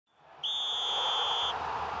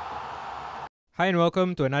Hi and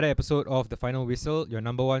welcome to another episode of The Final Whistle, your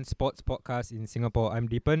number one sports podcast in Singapore. I'm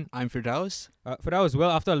Deepan. I'm Firdaus. Firdaus, well,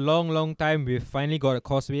 after a long time, we've finally got a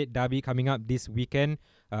Causeway derby coming up this weekend.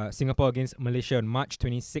 Singapore against Malaysia on March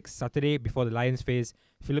 26th, Saturday, before the Lions face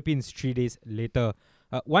Philippines 3 days later.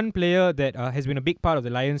 One player that has been a big part of the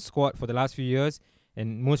Lions squad for the last few years,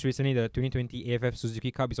 and most recently the 2020 AFF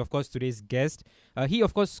Suzuki Cup, is of course today's guest. He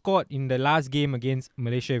of course scored in the last game against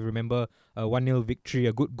Malaysia, if you remember, a 1-0 victory,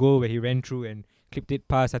 a good goal where he ran through and clipped it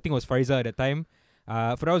past, I think it was Fariza at the time.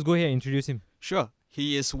 Firdaus, go ahead and introduce him. Sure.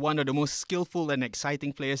 He is one of the most skillful and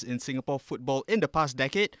exciting players in Singapore football in the past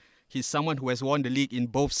decade. He's someone who has won the league in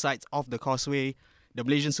both sides of the Causeway, the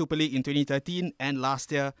Malaysian Super League in 2013 and last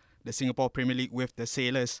year, the Singapore Premier League with the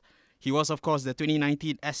Sailors. He was, of course, the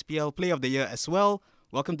 2019 SPL Player of the Year as well.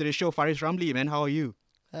 Welcome to the show, Faris Ramli, man. How are you?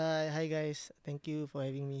 Hi guys, thank you for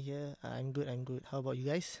having me here. I'm good. How about you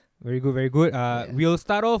guys? Very good. We'll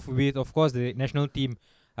start off with, of course, the national team.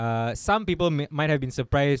 Some people might have been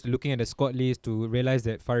surprised looking at the squad list to realize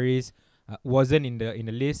that Faris wasn't in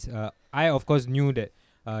the list. I, of course, knew that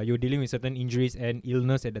you were dealing with certain injuries and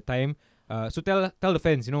illness at the time. So tell the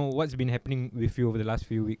fans, what's been happening with you over the last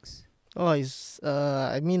few weeks. Oh, it's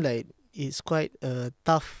quite a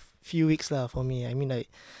tough few weeks for me.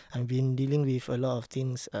 I've been dealing with a lot of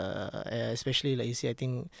things, especially like you see, I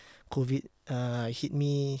think COVID hit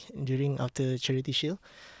me after Charity Shield.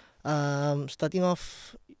 Starting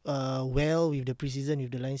off well with the preseason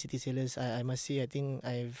with the LionsXII Sailors, I must say I think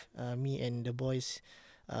me and the boys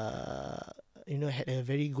had a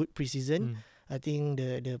very good preseason. I think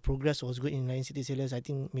the progress was good in LionsXII Sailors. I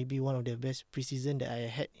think maybe one of the best preseason that I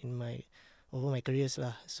had over my careers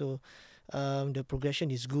lah. So the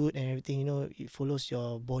progression is good and everything, it follows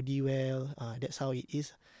your body well. That's how it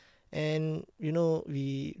is. And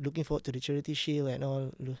we looking forward to the Charity Shield and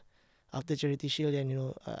all. After Charity Shield, then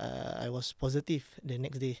I was positive the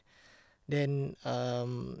next day. Then how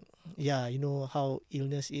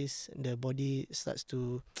illness is, the body starts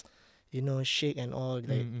to shake and all.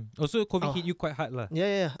 Also, COVID hit you quite hard lah.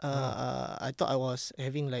 I thought I was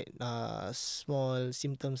having small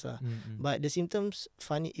symptoms lah. But the symptoms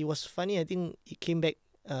it was funny. I think it came back.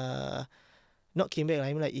 Not came back.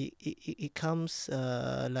 It comes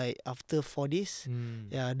after 4 days.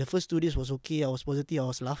 Yeah, the first 2 days was okay. I was positive. I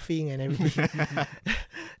was laughing and everything.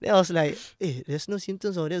 Then I was like, hey, there's no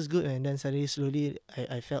symptoms. Oh, that's good. And then suddenly, slowly,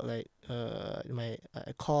 I felt like my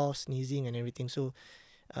cough, sneezing, and everything. So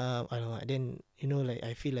I don't know. Then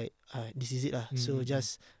I feel like this is it lah. So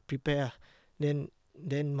just prepare. Then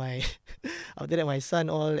my after that my son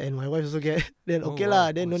all and my wife also get. Then okay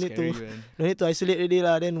lah. Then no need to isolate already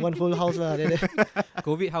lah. Then one full house lah. Then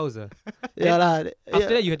COVID house yeah lah.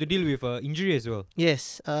 After that you had to deal with injury as well.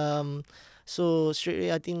 Yes. So straight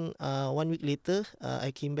away I think 1 week later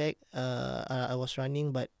I came back. I was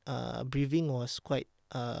running, but breathing was quite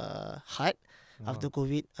hard after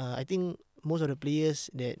COVID. I think most of the players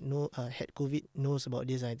that had COVID knows about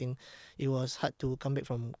this. I think it was hard to come back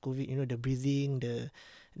from COVID. The breathing, the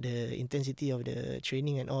intensity of the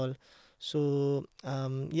training and all. So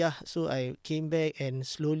so I came back and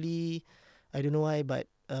slowly, I don't know why, but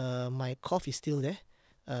my cough is still there.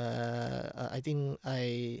 I think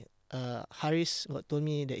Haris told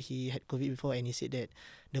me that he had COVID before, and he said that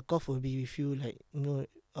the cough will be with you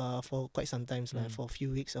for quite some times, for a few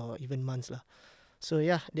weeks or even months lah. So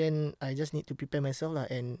then I just need to prepare myself lah.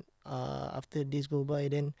 And after days go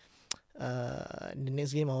by, then the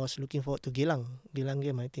next game I was looking forward to Geylang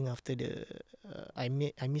game. I think after I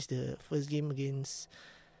missed the first game against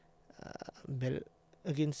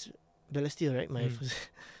Balestier, right? My first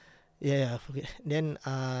I forget. Then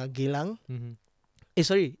Geylang.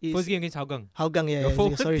 Sorry, first game against Hougang.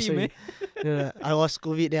 Sorry. No, I was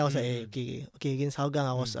COVID. Then I was like, okay, against Hougang.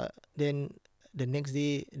 I was then. The next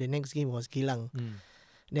game was Geylang.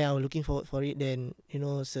 Then I was looking forward for it. Then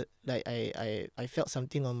I felt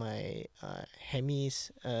something on my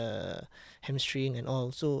hamstring and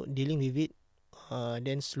all. So dealing with it.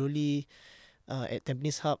 Then slowly at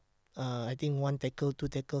Tampines Hub, I think 1 tackle, 2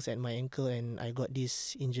 tackles at my ankle, and I got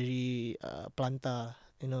this injury, plantar.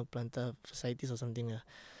 Plantar fasciitis or something.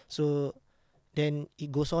 So then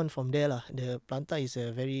it goes on from there lah. The plantar is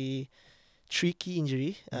a very tricky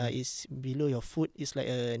injury. It's below your foot. It's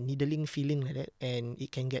like a needling feeling like that, and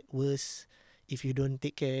it can get worse if you don't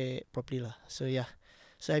take care properly lah. So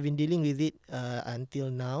so I've been dealing with it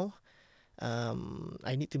until now.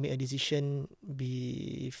 I need to make a decision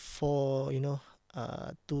before 2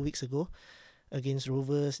 weeks ago against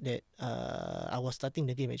Rovers that I was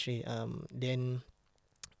starting the game actually. Then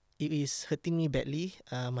it is hurting me badly,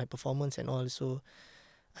 my performance and all. So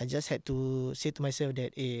I just had to say to myself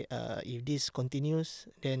that, if this continues,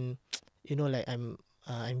 then like I'm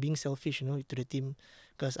being selfish, to the team,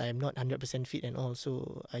 because I'm not 100% fit and all.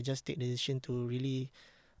 So I just take the decision to really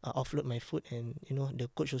offload my foot, and the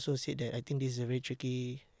coach also said that I think this is a very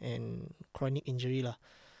tricky and chronic injury lah.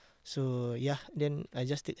 So yeah, then I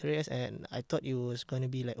just take the rest, and I thought it was gonna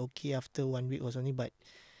be like okay after 1 week or something, but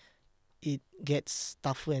it gets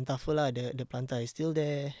tougher and tougher lah. The plantar is still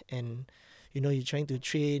there, and you're trying to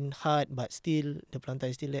train hard, but still the plantar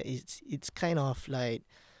is still there. It's kind of like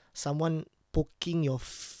someone poking your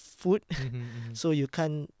foot, so you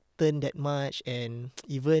can't turn that much, and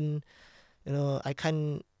even I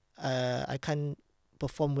can't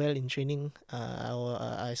perform well in training.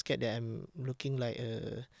 I scared that I'm looking like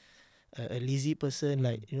a lazy person.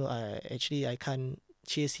 Like I can't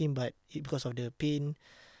chase him, but because of the pain.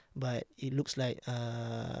 But it looks like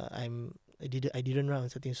I didn't run or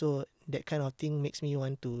something. So that kind of thing makes me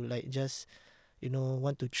want to like just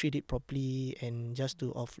want to treat it properly and just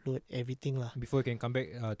to offload everything lah. Before you can come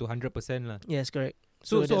back to 100% lah. Yes, correct.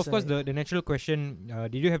 So of course the natural question,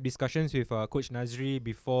 did you have discussions with Coach Nazri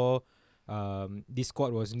before this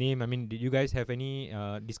squad was named? I mean, did you guys have any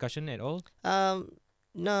discussion at all?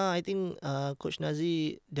 No, I think Coach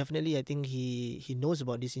Nazi definitely. I think he knows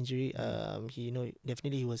about this injury. He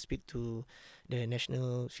definitely he will speak to the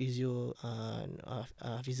national physio,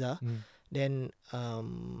 Fiza. Then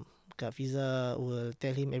Kak Fiza will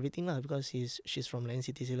tell him everything lah, because she's from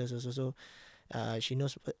LionsXII Sailors also. So she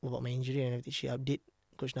knows about my injury and everything. She update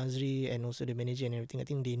Coach Nazri and also the manager and everything. I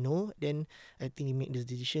think they know. Then I think he make this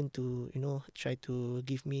decision to try to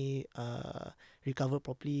give me recover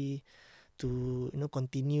properly, to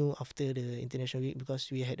continue after the international week, because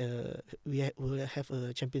we will have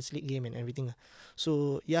a Champions League game and everything.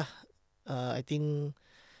 So yeah, I think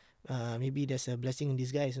maybe there's a blessing in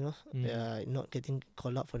disguise, not getting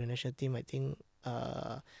called up for the national team. I think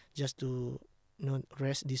just to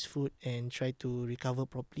rest this foot and try to recover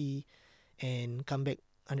properly and come back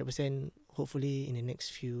 100% hopefully in the next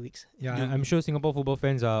few weeks. Yeah, I'm sure Singapore football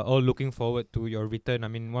fans are all looking forward to your return. I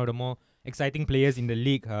mean, one of the more exciting players in the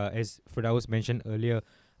league, as Firdaus mentioned earlier.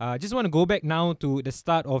 Just want to go back now to the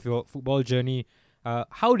start of your football journey.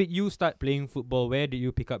 How did you start playing football? Where did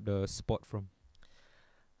you pick up the sport from?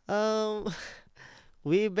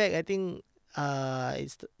 Way back, I think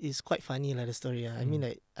it's quite funny lah, the story. I mean,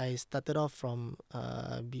 like I started off from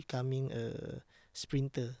becoming a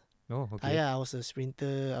sprinter. Oh, okay. I was a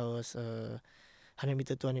sprinter. I was a 100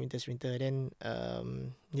 meter, 200 meter sprinter. Then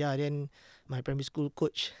then my primary school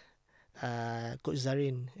coach, Coach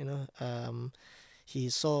Zarin, he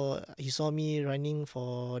saw me running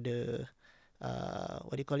for the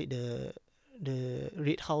what do you call it, the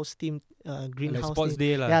red house team, greenhouse like sports team.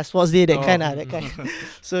 day lah. Yeah, sports day, that kind.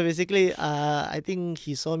 So basically, I think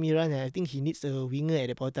he saw me run, and I think he needs a winger at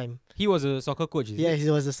that point of time. He was a soccer coach, he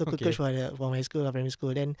was a soccer coach for my school, primary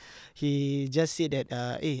school. Then he just said that,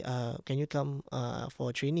 hey, can you come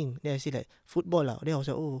for training? Then I said like, football lah. Then I was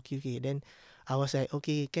like, oh, okay. Then I was like,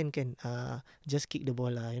 okay, can just kick the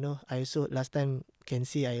ball lah. I also last time can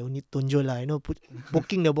see I only tonjol lah.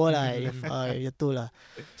 Poking the ball lah. You told lah.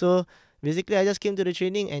 So basically, I just came to the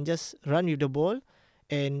training and just run with the ball.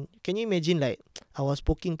 And can you imagine, like, I was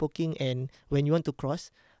poking, and when you want to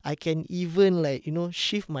cross, I can even like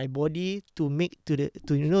shift my body to make to the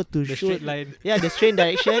straight line. Yeah, the straight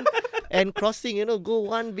direction. And crossing, go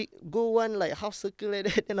one like half circle like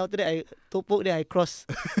that. Then after that, I topok, then I cross.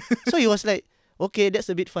 So he was like, okay, that's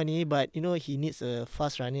a bit funny, but he needs a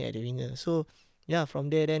fast runner at the winger. So yeah, from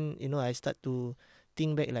there then I start to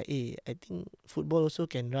think back like, hey, I think football also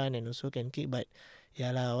can run and also can kick, but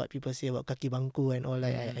yeah lah, what people say about kaki bangku and all,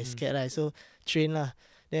 like I scared lah. So train lah.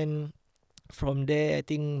 Then from there, I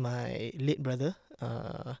think my late brother,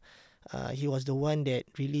 he was the one that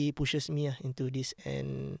really pushes me into this,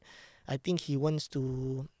 and I think he wants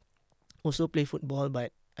to also play football,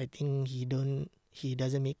 but I think he doesn't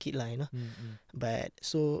make it lah, But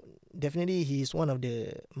so definitely he's one of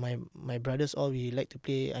my brothers. All we like to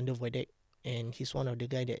play under void deck, and he's one of the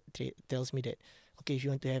guy that tells me that, okay, if you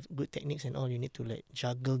want to have good techniques and all, you need to like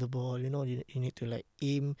juggle the ball, you need to like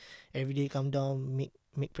aim every day, come down,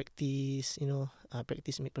 make practice,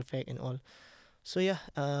 practice make perfect and all. So yeah,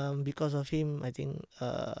 because of him, I think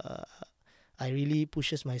I really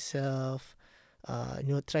pushes myself.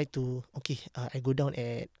 Try to I go down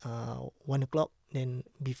at 1 o'clock. Then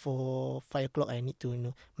before 5 o'clock, I need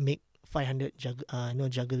to make 500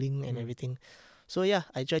 juggling and everything. So yeah,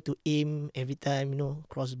 I try to aim every time.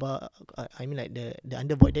 Crossbar. I mean like the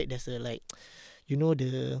under void deck. There's a like,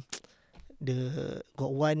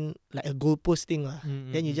 got one like a goalpost thing lah. Mm,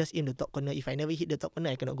 Then you just aim the top corner. If I never hit the top corner,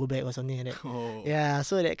 I cannot go back or something like that. Oh. Yeah,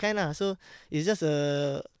 so that kind lah. So it's just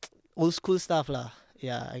old school stuff lah.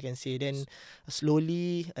 Yeah, I can say. Then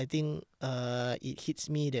slowly, I think it hits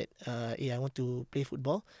me that I want to play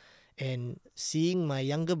football, and seeing my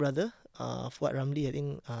younger brother, Faris Ramli, I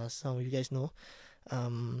think some of you guys know.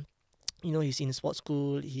 He's in sports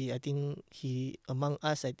school. I think among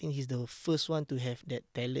us, I think he's the first one to have that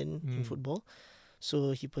talent in football.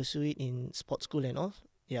 So he pursued it in sports school and all.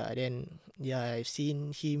 Yeah, then I've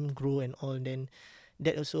seen him grow and all. Then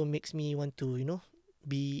that also makes me want to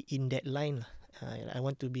be in that line. I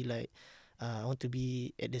want to be like, I want to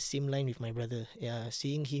be at the same line with my brother. Yeah,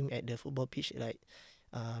 seeing him at the football pitch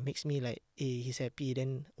makes me like, hey, he's happy.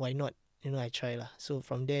 Then why not? I try lah. So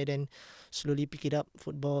from there, then slowly pick it up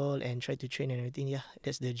football and try to train and everything. Yeah,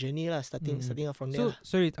 that's the journey lah. Starting off from there. So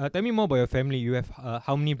sorry, tell me more about your family. You have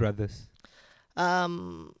how many brothers?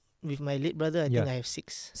 With my late brother, I think I have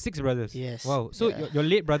 6. 6 brothers. Yes. Wow. So your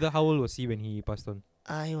late brother, how old was he when he passed on?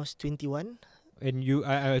 I was 21. And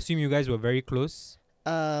I assume you guys were very close.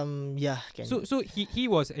 Yeah. So he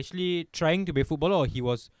was actually trying to be a footballer, or he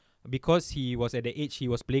was, because he was at the age he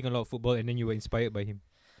was playing a lot of football, and then you were inspired by him.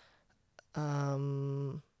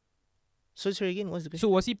 So sorry again, what's the question?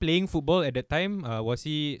 So was he playing football at that time? Was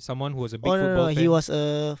he someone who was a big football fan? He was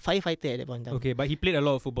a firefighter at that point in time. Okay, but he played a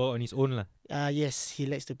lot of football on his own lah. Yes, he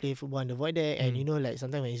likes to play football on the void there, and like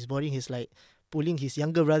sometimes when he's boring, he's like pulling his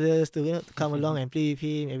younger brothers to to come along and play with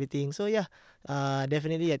him, everything. So yeah,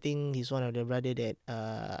 definitely I think he's one of the brother that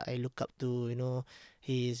I look up to.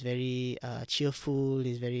 He's very cheerful,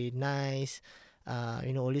 he's very nice.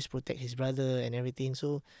 Always protect his brother and everything.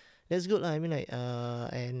 So that's good lah. I mean, like,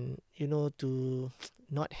 and to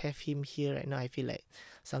not have him here right now, I feel like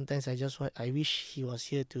sometimes I wish he was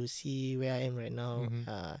here to see where I am right now.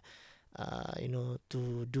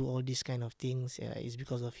 To do all these kind of things, it's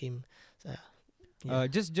because of him. So, yeah.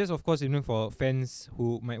 Just of course, for fans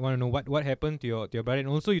who might want to know what happened to your brother, and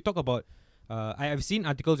also you talk about. I have seen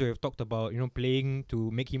articles where you've talked about playing to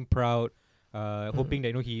make him proud, hoping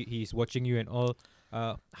that he's watching you and all.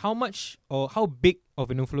 How much or how big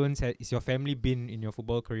of an influence is your family been in your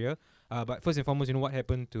football career? But first and foremost, what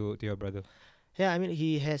happened to your brother? Yeah, I mean,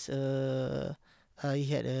 he had a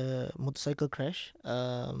motorcycle crash,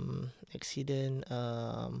 accident.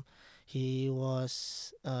 He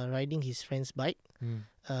was riding his friend's bike.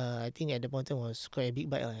 I think at the point in time was quite a big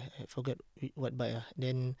bike. I forgot what bike.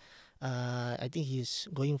 Then I think he's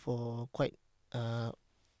going for quite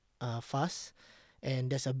fast.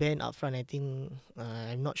 And there's a bend up front. I think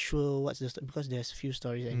I'm not sure what's the because there's a few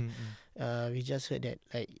stories, and we just heard that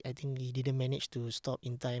I think he didn't manage to stop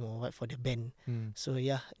in time or what for the bend. So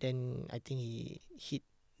yeah, then I think he hit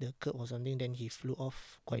the curb or something. Then he flew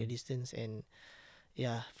off quite a distance, and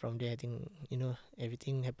yeah, from there I think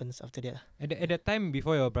everything happens after that. At that time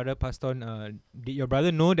before your brother passed on, did your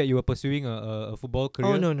brother know that you were pursuing a football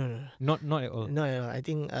career? Oh no, not at all. Not at all. I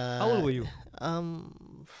think. How old were you?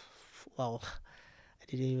 Wow.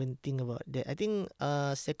 Didn't even think about that. I think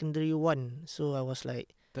secondary 1, so I was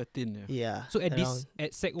like 13. Yeah. So at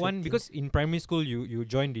Sec 1, because in primary school you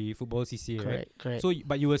joined the football CCA, right? Correct. So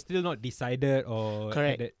but you were still not decided or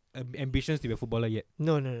Correct. had ambitions to be a footballer yet.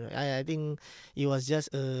 No. I think it was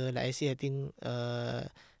just like I say. I think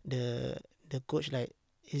the coach like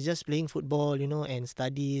is just playing football, and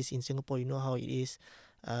studies in Singapore. You know how it is.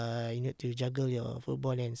 You need to juggle your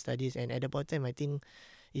football and studies. And at the point in time, I think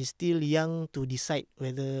is still young to decide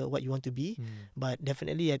what you want to be. But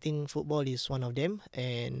definitely I think football is one of them,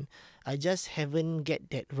 and I just haven't get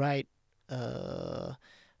that right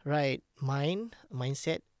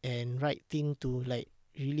mindset and right thing to like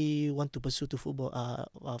really want to pursue to football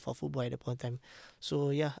for football at the point in time.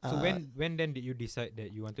 So yeah. So when then did you decide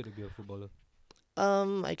that you wanted to be a footballer?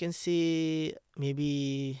 I can say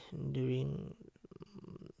maybe during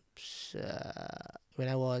when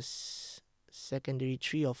I was secondary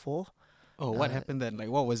 3 or 4. Oh, what happened then? Like,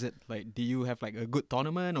 what was it? Like, do you have like a good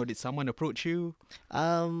tournament, or did someone approach you?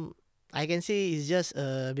 I can say it's just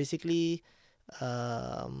basically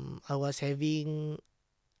I was having,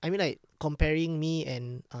 I mean, like comparing me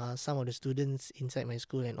and some of the students inside my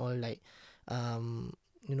school and all, like I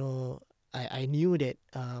knew that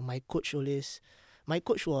my coach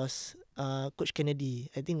was Coach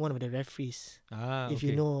Kennedy, I think one of the referees. If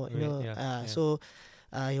you know. Yeah. So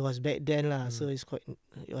he was back then lah. So it's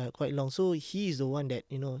quite long. So he is the one that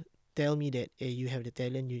tell me that you have the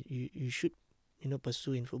talent, you should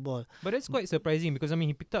pursue in football. But that's quite surprising because I mean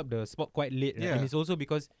he picked up the sport quite late, right? Yeah. And it's also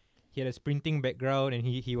because he had a sprinting background, and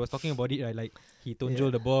he was talking about it. Like he tonjol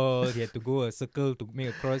Yeah. the ball, he had to go a circle to make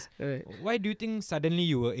a cross. Right. Why do you think suddenly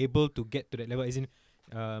you were able to get to that level? As in,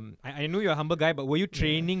 I know you're a humble guy, but were you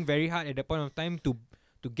training very hard at that point of time to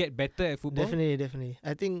get better at football? Definitely.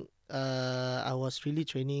 I think I was really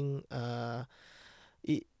training.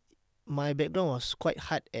 My background was quite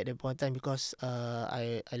hard at that point in time because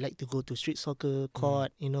I like to go to street soccer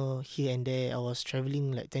court, here and there. I was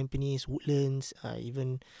traveling like Tampines, Woodlands,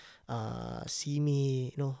 even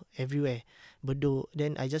Simi, everywhere. Bedok.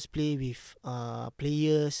 Then I just play with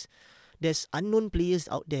players. There's unknown players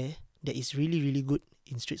out there that is really, really good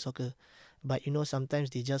in street soccer. But sometimes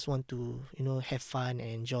they just want to have fun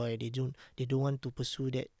and enjoy. They don't want to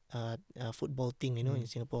pursue that football thing in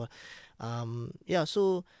Singapore.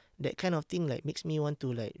 So that kind of thing like makes me want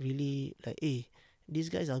to like really like, hey, these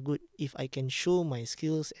guys are good. If I can show my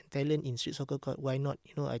skills and talent in street soccer court, why not?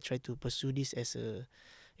 I try to pursue this as a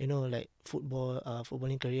like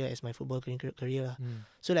footballing career, as my football career.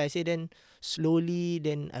 So like I say, then slowly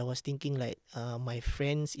then I was thinking like my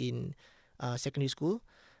friends in secondary school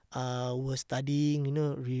were studying,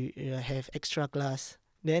 have extra class.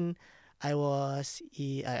 Then I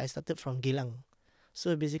started from Geylang.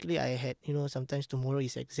 So basically I had, sometimes tomorrow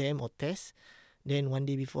is exam or test. Then one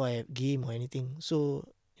day before I have game or anything. So,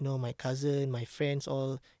 my cousin, my friends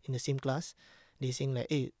all in the same class. They saying like,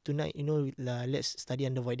 hey, tonight, let's study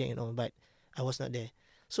under void deck and all. But I was not there.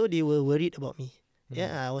 So they were worried about me.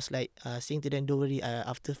 Yeah, I was like saying to them, don't worry,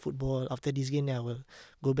 after football, after this game, then I will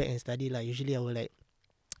go back and study. Like usually I will like,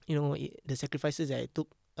 the sacrifices that I took,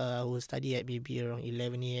 I will study at maybe around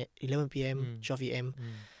 11 p.m., 12 a.m.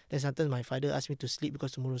 Then sometimes my father asked me to sleep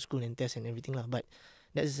because tomorrow school and test and everything lah. But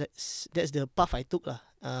that's the path I took lah.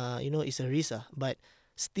 It's a risk lah. But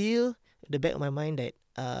still, the back of my mind that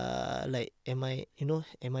like am I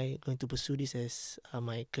going to pursue this as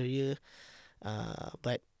my career?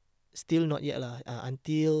 But still not yet lah.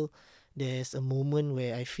 Until there's a moment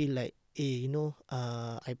where I feel like, hey,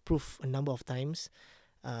 I proved a number of times,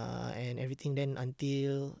 and everything. Then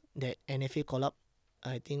until that NFA call up.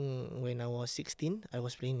 I think when I was 16, I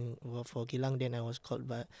was playing for Geylang. Then I was called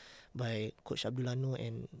by Coach Abdulano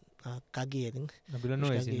and Kage, I think. Abdulano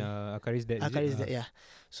is in Akari's dad. Akari's dad, yeah.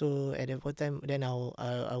 So at that point in time, then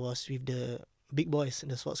I was with the big boys,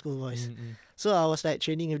 the sports school boys. So I was like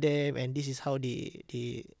training with them, and this is how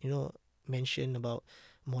they mention about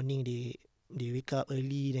morning. They wake up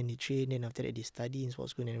early, then they train, then after that they study in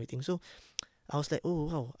sports school and everything. So I was like, oh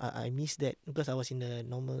wow, I missed that because I was in the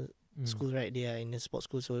normal school, right? They are in the sports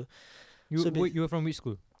school. So you were from which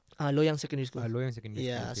school? Loyang Secondary School. Loyang Secondary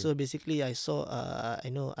School. Yeah. Okay. So basically, I saw. I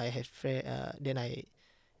know I had friend. Then I,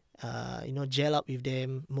 gel up with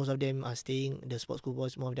them. Most of them are staying. The sports school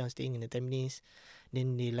boys. Most of them are staying in the Tampines.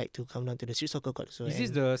 Then they like to come down to the street soccer court. So is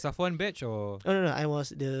this the Safwan batch or? No. I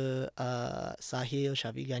was the Sahil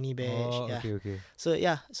Shafiq Ghani batch. Oh, yeah. Okay. So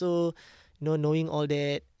yeah. So knowing all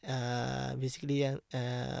that, basically,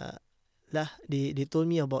 they told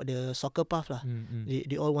me about the soccer path lah.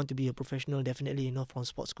 They all want to be a professional, definitely, from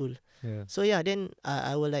sports school. Yeah. So yeah, then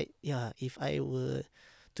I will like, if I were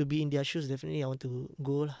to be in their shoes, definitely I want to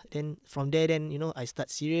go lah. Then from there, then I start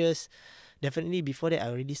serious. Definitely before that, I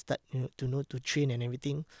already start to train and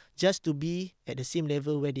everything, just to be at the same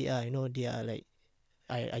level where they are. They are like,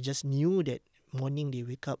 I just knew that morning they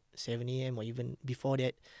wake up 7 a.m. or even before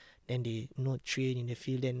that, then they train in the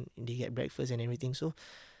field, then they get breakfast and everything. So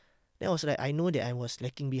that was like, I know that I was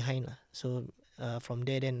lacking behind lah. So from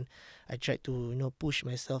there, then I tried to push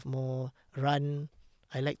myself more, run.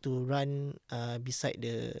 I like to run beside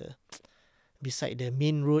the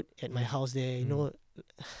main road at my house there.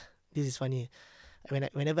 This is funny.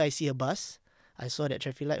 Whenever I see a bus, I saw that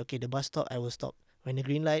traffic light. Okay, the bus stop, I will stop. When the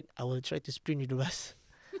green light, I will try to sprint with the bus.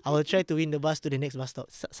 I will try to win the bus to the next bus stop.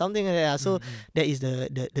 Something like that. So that is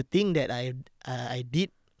the thing that I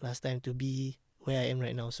did last time to be where I am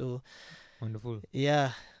right now. So wonderful.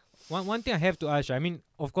 Yeah. One thing I have to ask, I mean,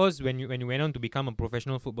 of course, when you went on to become a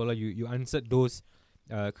professional footballer, you answered those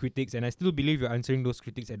critics, and I still believe you're answering those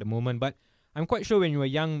critics at the moment. But I'm quite sure when you were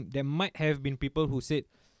young, there might have been people who said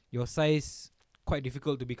your size quite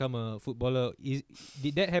difficult to become a footballer.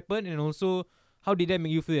 Did that happen? And also, how did that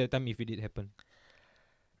make you feel at the time if it did happen?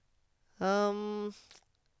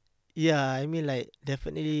 Yeah, I mean, like,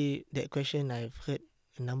 definitely that question I've heard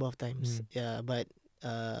a number of times. Yeah, but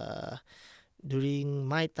during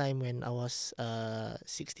my time when I was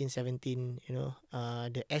 16, 17,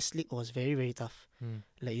 the S League was very, very tough.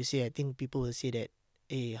 Like you say, I think people will say that,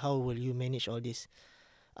 hey, how will you manage all this?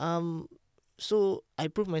 So I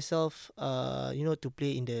proved myself, to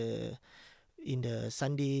play in the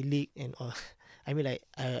Sunday league and all. I mean, like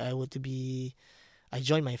I were to be, I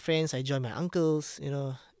joined my friends, I joined my uncles,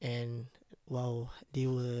 and wow, they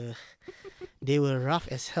were rough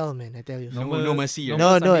as hell, man. I tell you. No mercy.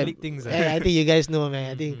 No, Sunday league things. I think you guys know,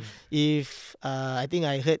 man. I think Mm. if I think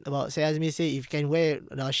I heard about Sayazmi say if can wear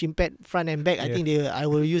shin pad front and back, I Yeah. think I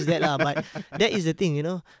will use that lah. But that is the thing,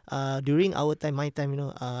 during our time, my time,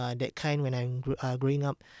 that kind when I'm growing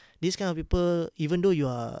up, these kind of people, even though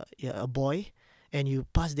you're a boy and you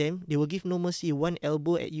pass them, they will give no mercy. One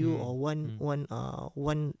elbow at you or one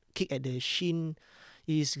kick at the shin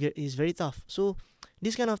is very tough. So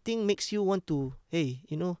this kind of thing makes you want to, hey,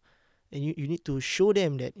 and you need to show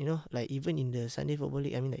them that, like even in the Sunday Football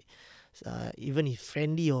League, I mean, like even if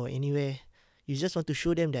friendly or anywhere, you just want to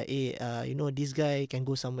show them that, hey, this guy can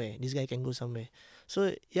go somewhere, this guy can go somewhere.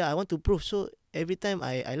 So yeah, I want to prove. So every time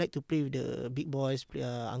I like to play with the big boys,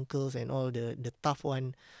 uncles and all the tough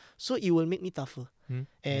one. So it will make me tougher,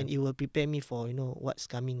 and it will prepare me for what's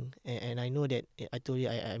coming. And I know that I told you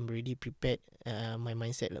I'm already prepared. My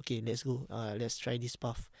mindset, okay, let's go. Let's try this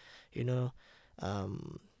path. Then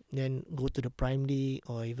go to the Prime League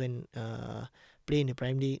or even play in the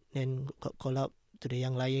Prime League. Then call up to the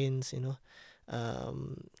Young Lions.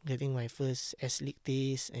 Getting my first S League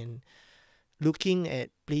taste and looking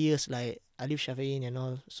at players like Alif Shafiin and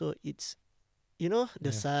all. So it's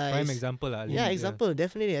the size. Prime example. Example.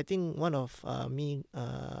 Definitely. I think one of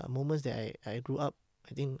moments that I grew up,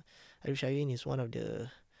 I think Alif Shafiin is one of the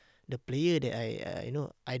player that I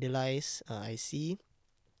idolize. I see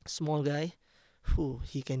small guy who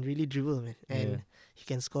he can really dribble, man, and he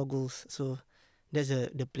can score goals. So that's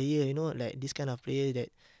the player, like this kind of player that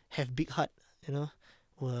have big heart,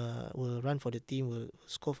 will run for the team, will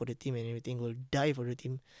score for the team and everything, will die for the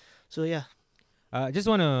team. So yeah. Just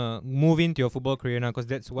want to move into your football career now because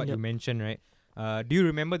that's what you Yep. mentioned, right? Do you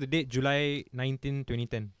remember the date, July 19,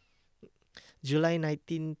 2010? July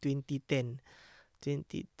 19, 2010.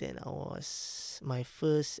 2010, I was my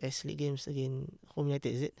first S League games against Home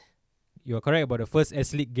United, is it? You are correct about the first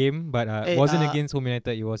S League game, but it wasn't against Home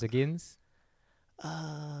United. It was against...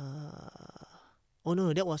 Oh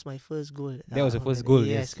no, that was my first goal. That was the Home first United. goal,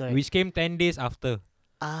 Yes, correct. which came 10 days after.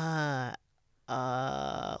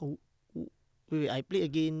 Wait, I played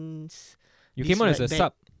against. You this came on as a right back.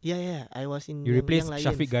 sub. Yeah. I was in. You replaced Young Lions.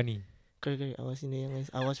 Shafiq Ghani. Correct. I was in the Young Lions.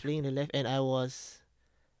 I was playing the left, and I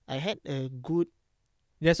had a good.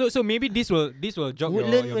 Yeah, so maybe this will jog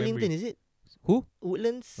Woodland your Wellington, memory. is it? Who?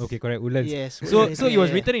 Woodlands. Okay, correct. Woodlands. Yes. So Woodlands, it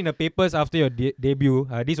was yeah. written in the papers after your debut.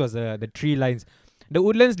 This was the 3 lines. The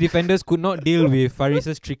Woodlands defenders could not deal with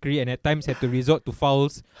Faris's trickery and at times had to resort to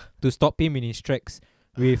fouls to stop him in his tracks.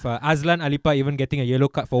 With Azlan Alipa even getting a yellow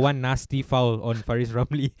card for one nasty foul on Faris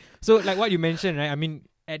Ramli. So like what you mentioned, right? I mean,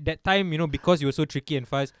 at that time, because you were so tricky and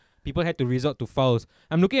fast, people had to resort to fouls.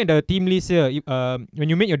 I'm looking at the team list here. When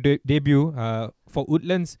you made your debut for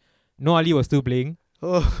Woodlands, No Ali was still playing.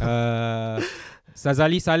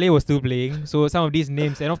 Sazali Saleh was still playing. So some of these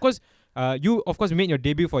names, and of course, you of course made your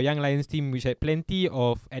debut for Young Lions team, which had plenty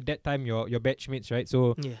of at that time your batchmates, right?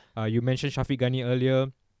 So you mentioned Shafiq Ghani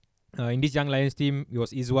earlier. In this Young Lions team, it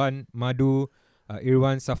was Izwan, Madu,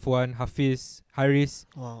 Irwan, Safwan, Hafiz, Haris,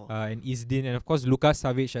 and Izdin, and of course Lucas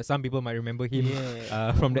Savage. Some people might remember him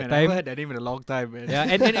from that I time. haven't heard that name in a long time, man. Yeah,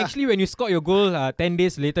 and actually when you scored your goal 10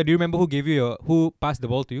 days later, do you remember who passed the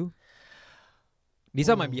ball to you? This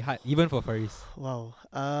one might be hard, even for Faris. Wow.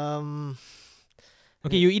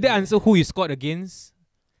 Okay, you either answer who you scored against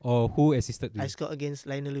or who assisted you. I scored against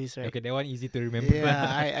Lionel Lewis, right? Okay, that one easy to remember.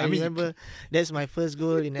 Yeah, I mean, remember. That's my first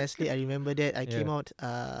goal in Ashley. I remember that. I came out.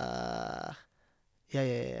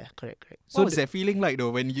 Yeah. Correct. So what was that feeling like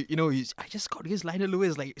though when I just scored against Lionel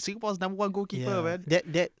Lewis, like Singapore's #1 goalkeeper, man?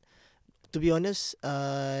 That to be honest,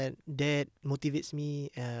 that motivates me.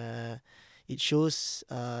 It shows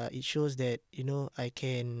that I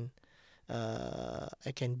can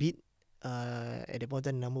beat at the point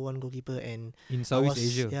 #1 goalkeeper, and in Southeast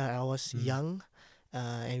Asia. Yeah, I was young.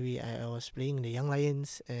 And I was playing in the Young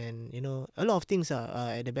Lions, and a lot of things are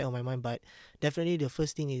at the back of my mind. But definitely the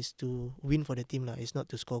first thing is to win for the team lah. It's not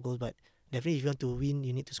to score goals, but definitely if you want to win,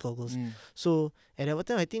 you need to score goals. So at that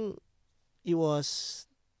time, I think it was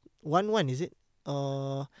 1-1. Is it?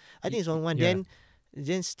 I think it's 1-1. Yeah.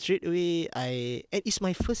 Then straight away and it's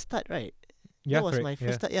my first start, right? Yeah, that was correct. my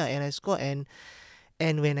first start. Yeah, and I scored, and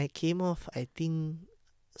when I came off, I think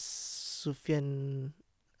Sufyan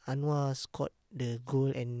Anwar scored the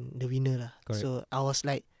goal and the winner lah. Correct. So I was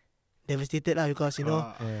like devastated lah, because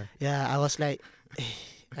I was like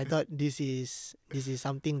I thought this is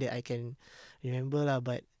something that I can remember lah.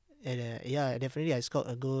 But definitely I scored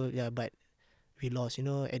a goal. Yeah, but we lost.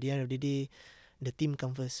 At the end of the day, the team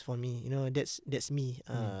come first for me. That's me.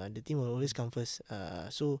 The team will always come first.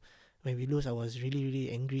 So when we lose, I was really, really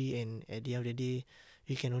angry, and at the end of the day,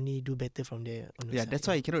 we can only do better from there. Yeah, that's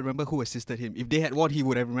why he cannot remember who assisted him. If they had won, he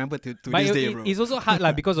would have remembered to But this day, bro. it's also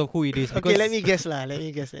hard because of who it is. Okay, let me guess. Let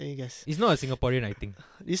me guess. It's not a Singaporean, I think.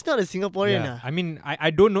 It's not a Singaporean. Yeah. I mean, I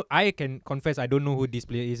don't know. I can confess I don't know who this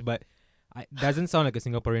player is, but it doesn't sound like a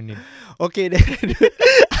Singaporean name. Okay, then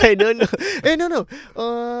I don't know.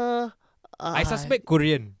 No. I suspect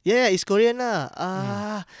Korean. Yeah, it's Korean lah.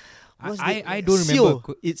 I don't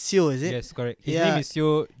remember. It's Seo, is it? Yes, correct. His name is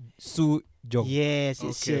Seo Soo Jong. Yes,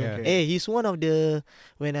 it's Seo. Okay. Hey, he's one of the,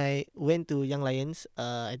 when I went to Young Lions,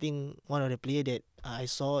 I think one of the player that I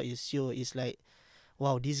saw is Seo. Is like,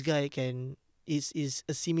 wow, this guy is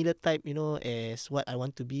a similar type, as what I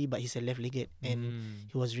want to be, but he's a left-legged, and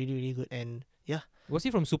he was really, really good. And yeah, was he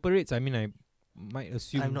from Super 8s? I mean, I might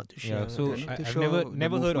assume. I'm not too sure. Yeah, so I'm not too I've sure.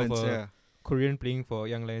 never heard of a Korean playing for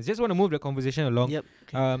Young Lions. Just want to move the conversation along. Yep.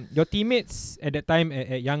 Okay. Your teammates at that time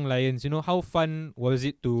at Young Lions, how fun was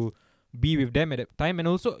it to be with them at that time? And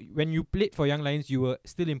also, when you played for Young Lions, you were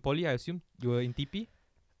still in poly, I assume? You were in TP?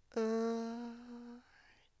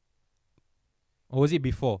 Or was it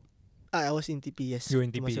before? I was in TP, yes. You were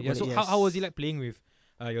in TP. Yeah, so yes. how was it like playing with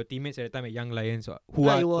your teammates at the time at Young Lions?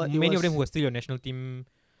 Many of them who were still your national team.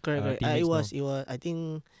 Correct. It was. I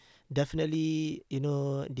think definitely,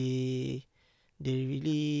 they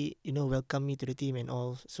really, welcome me to the team and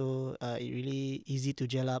all. So it really easy to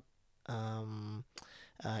gel up.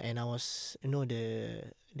 And I was,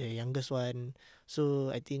 the youngest one. So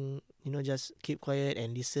I think, just keep quiet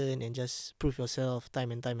and listen and just prove yourself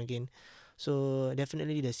time and time again. So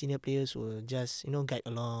definitely the senior players will just, guide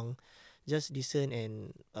along, just listen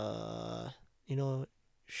and,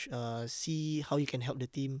 see how you can help the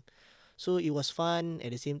team. So it was fun. At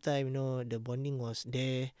the same time, the bonding was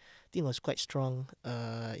there. I think it was quite strong.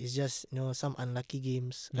 It's just, some unlucky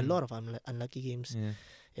games, a lot of unlucky games.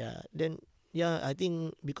 Yeah. Then, I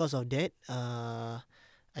think because of that,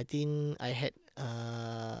 I think I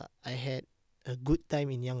had a good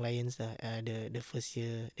time in Young Lions the first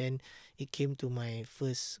year. Then it came to my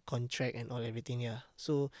first contract and all everything. Yeah.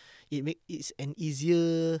 So it's an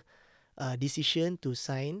easier decision to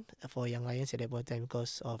sign for Young Lions at that point in time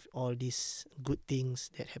because of all these good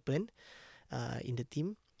things that happened in the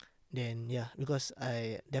team. Then because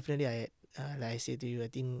I like I said to you, I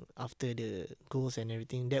think after the goals and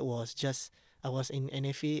everything, that was just, I was in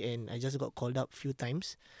NFA and I just got called up few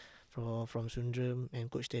times from Sundram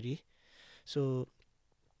and Coach Terry. So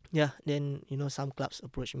then some clubs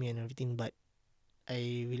approached me and everything, but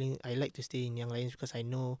I like to stay in Young Lions because I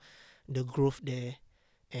know the growth there,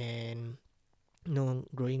 and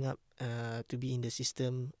growing up to be in the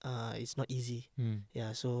system, it's not easy.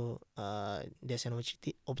 Yeah, so there's an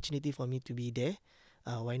opportunity for me to be there.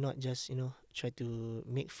 Why not just try to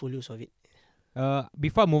make full use of it?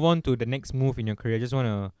 Before I move on to the next move in your career, I just want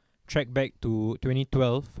to track back to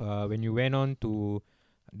 2012 when you went on to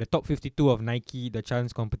the top 52 of Nike, the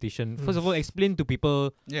chance competition. First of all, explain to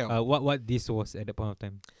people what this was at that point of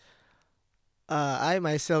time. I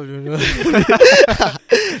myself don't know.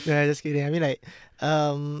 No, just kidding. I mean, like,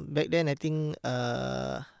 back then, I think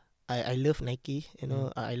I love Nike.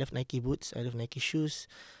 I love Nike boots. I love Nike shoes,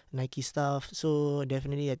 Nike stuff. So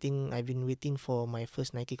definitely, I think I've been waiting for my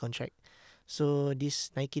first Nike contract. So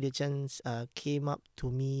this Nike the chance came up to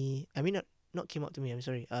me. I mean, not came up to me. I'm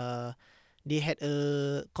sorry. They had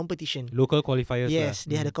a competition. Local qualifiers. Yes,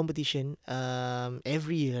 they had a competition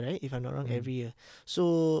every year, right? If I'm not wrong, every year.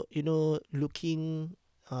 So, looking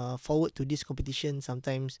forward to this competition,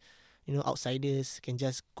 sometimes, outsiders can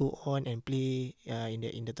just go on and play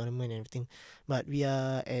in the tournament and everything. But we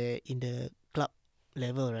are in the club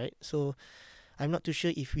level, right? So, I'm not too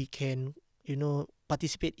sure if we can,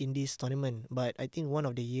 participate in this tournament. But I think one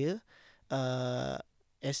of the year,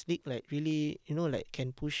 S-League really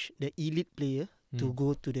can push the elite player to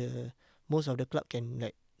go to the, most of the club can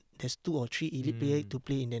there's 2 or 3 elite player to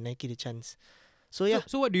play in the Nike the chance. So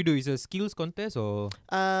So what do you do? Is it a skills contest or?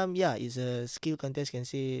 It's a skill contest. Can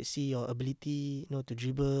see your ability, to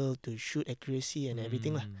dribble, to shoot accuracy and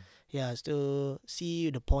everything lah. Yeah, so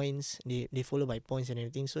see the points. They follow by points and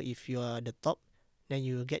everything. So if you are the top, then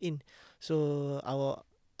you get in. So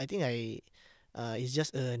I think it's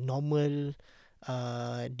just a normal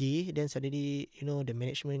day. Then suddenly, the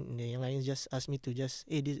management in the Young Lions just asked me to just,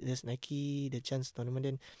 there's Nike the chance tournament.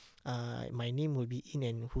 Then my name will be in,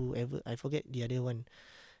 and whoever, I forget the other one.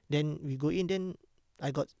 Then we go in. Then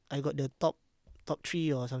I got the top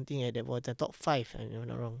 3 or something at that point. Top 5, I'm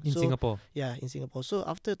not wrong. In Singapore. Yeah, in Singapore. So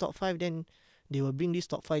after top 5, then they will bring this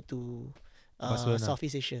top 5 to Barcelona.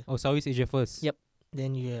 Southeast Asia. Oh, Southeast Asia first. Yep.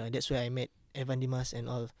 Then that's where I met Evan Dimas and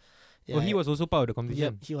all. Oh, he was also part of the Yep,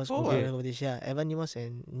 competition. he was Oh, part okay. of the competition. Yeah, Evan Dimas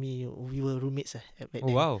and me, we were roommates back Oh,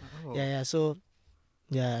 then. wow. Yeah. So,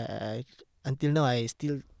 until now I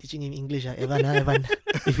still teaching him English. Evan, Evan,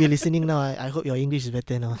 if you're listening now, I hope your English is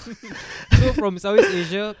better now. So from Southeast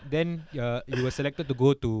Asia, then you were selected to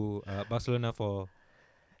go to Barcelona for.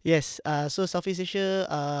 Yes. So Southeast Asia,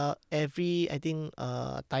 I think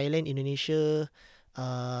Thailand, Indonesia,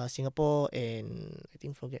 Singapore, and I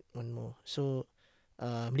think forget one more. So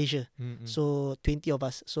Malaysia. So 20 of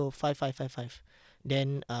us. So 5.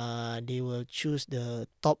 Then they will choose the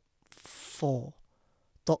top 4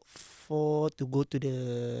 to go to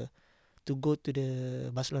the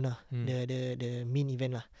Barcelona, the main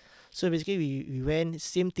event lah. So basically we went,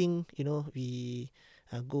 same thing, we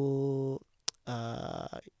go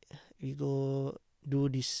do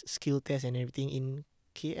this skill test and everything in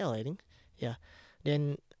KL, I think. Yeah.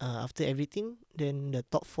 Then after everything, then the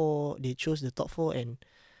top 4, they chose the top 4, and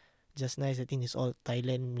just nice, I think it's all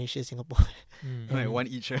Thailand, Malaysia, Singapore. Like one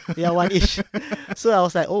each. Yeah, one each. So I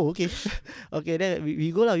was like, oh, okay. Okay, then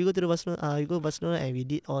we go to the Barcelona, we go Barcelona, and we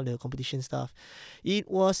did all the competition stuff. It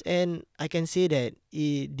was, and I can say that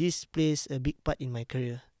this plays a big part in my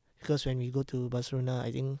career, because when we go to Barcelona,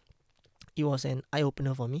 I think it was an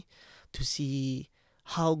eye-opener for me to see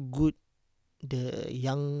how good the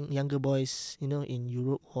younger boys, in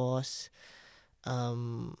Europe was.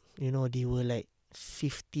 They were like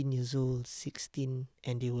 15 years old, 16,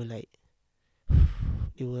 and they were like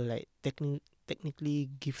technically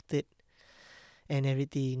gifted and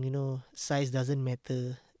everything. Size doesn't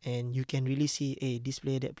matter, and you can really see, hey, this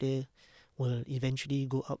player, that player will eventually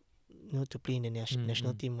go up, to play in the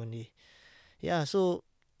national team one day. Yeah, so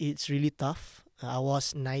it's really tough. I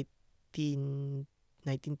was 19,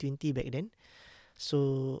 20 back then.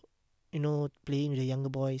 So, playing with the younger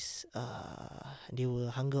boys, they were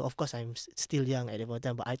hunger. Of course, I'm still young at that point in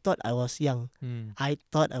time, but I thought I was young.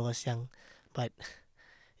 But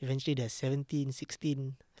eventually they're 17,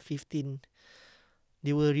 16, 15.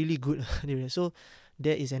 They were really good. So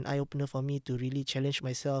that is an eye-opener for me to really challenge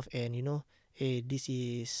myself, and, hey, this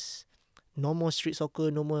is no more street soccer,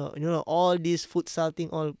 no more, all this futsal thing,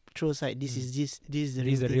 all throw aside. This is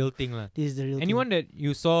the real thing. This is the real thing. Anyone that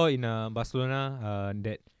you saw in Barcelona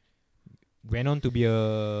that went on to be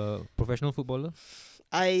a professional footballer?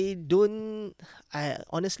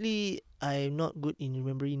 Honestly, I'm not good in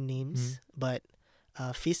remembering names, but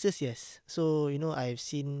faces, yes. So, I've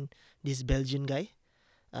seen this Belgian guy.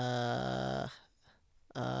 I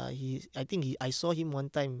saw him one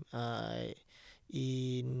time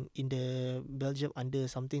in the Belgium under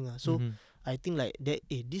something. So I think like that,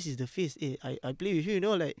 this is the face. I play with you,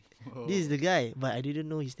 like this is the guy, but I didn't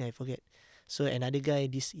know his name, I forget. So another guy,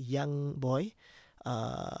 this young boy,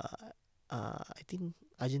 I think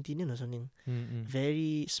Argentinian or something.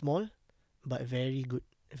 Very small, but very good.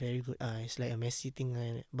 Very good. It's like a Messi thing,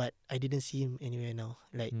 but I didn't see him anywhere now.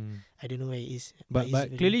 Like I don't know where he is. But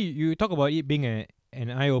clearly you talk about it being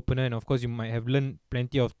an eye opener, and of course you might have learned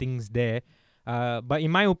plenty of things there. But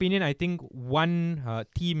in my opinion, I think one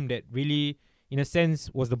team that really, in a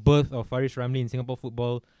sense, was the birth of Faris Ramli in Singapore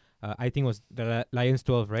football, I think was the Lions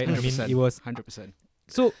XII, right? 100%, I mean, it was 100%.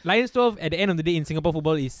 So Lions XII at the end of the day in Singapore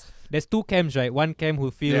football there's two camps, right? One camp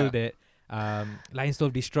who feel that Lions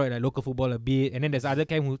XII destroyed like local football a bit, and then there's other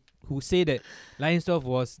camp who say that Lions XII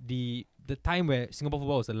was the time where Singapore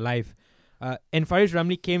football was alive. And Faris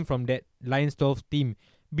Ramli came from that Lions XII team.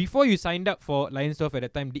 Before you signed up for Lions XII at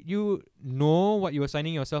that time, did you know what you were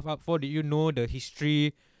signing yourself up for? Did you know the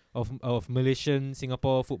history of Malaysian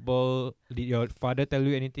Singapore football? Did your father tell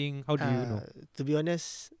you anything? How do you know? To be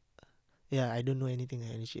honest, I don't know anything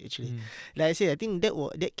actually. Like I said, I think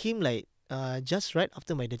that came like just right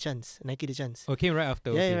after my Nike the chance. Oh, came right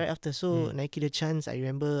after. Yeah, okay. right after. So Nike the chance, I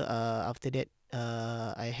remember after that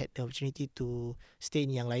I had the opportunity to stay in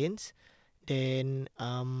Young Lions. Then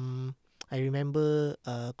I remember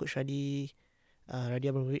Coach Radi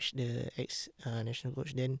Abramovich, the ex-national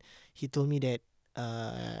coach, then he told me that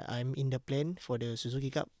I'm in the plan for the Suzuki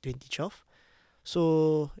Cup 2012.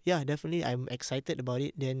 So, yeah, definitely I'm excited about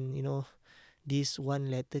it. Then, this one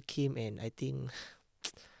letter came, and I think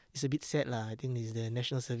it's a bit sad lah. I think it's the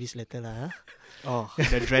national service letter lah. Oh,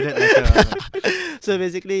 the dreaded letter. So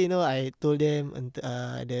basically, I told them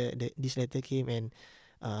this letter came, and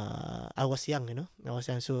I was young,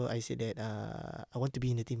 so I said that I want to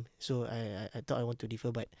be in the team. So I thought I want to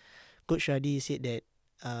defer, but Coach Radi said that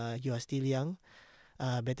you are still young,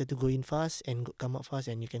 better to go in fast and come out fast,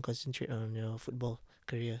 and you can concentrate on your football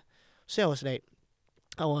career. So I was like,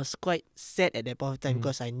 I was quite sad at that point of time Mm.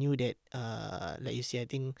 because I knew that, like you say, I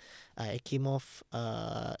think I came off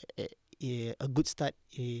a good start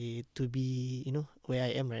to be, where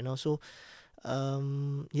I am right now. So,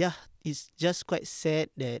 yeah, it's just quite sad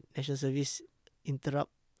that National Service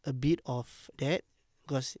interrupt a bit of that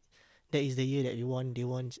because that is the year that they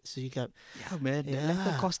won Suzuki Cup. Yeah, man. That Yeah.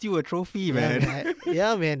 letter cost you a trophy, Yeah, man.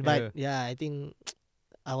 man. But Yeah. I think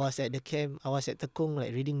I was at the camp. I was at Tekong,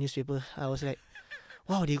 like reading newspaper. I was like,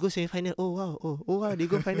 wow, they go semi-final. Oh wow, wow, they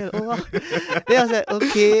go final. Oh wow. Then I was like,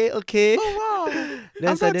 okay. Oh, wow. Then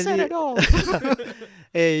I'm not sad suddenly, at all.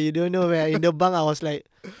 hey, you don't know, man. In the bunk, I was like,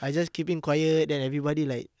 I just keeping quiet. Then everybody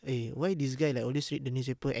like, hey, why this guy like always read the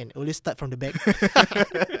newspaper and always start from the back?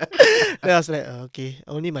 Then I was like, okay,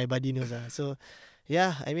 only my buddy knows. So,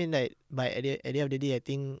 yeah, I mean, like, by at the end of the day, I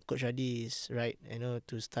think Coach Radi is right,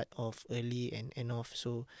 to start off early and end off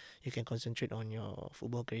so you can concentrate on your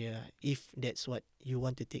football career if that's what you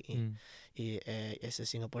want to take in as a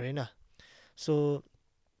Singaporean. So,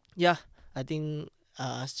 yeah, I think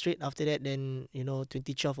straight after that, then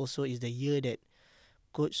 2012 also is the year that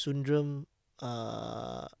Coach Sundram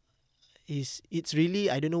it's really,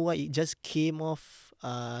 I don't know why it just came off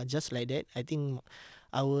just like that. I think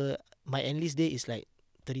my enlist day is like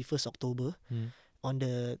 31st October. On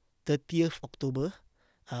the 30th October,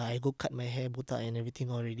 I go cut my hair, botak and everything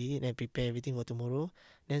already, and then prepare everything for tomorrow.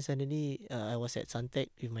 Then suddenly I was at Suntec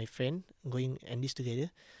with my friend going enlist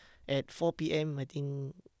together. At 4 p.m, I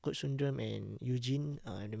think Coach Sundram and Eugene,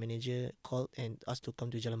 the manager, called and asked to come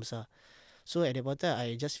to Jalan Besar. So at that point,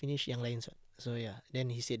 I just finished Young Lions. So yeah, then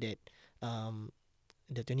he said that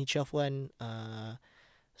the 2012 one,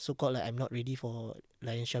 so-called like I'm not ready for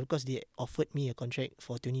LionsXII because they offered me a contract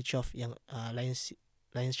for 2012 Young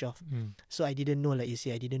LionsXII. So I didn't know, like you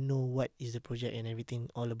say, I didn't know what is the project and everything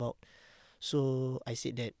all about. So I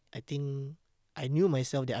said that I think I knew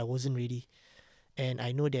myself that I wasn't ready. And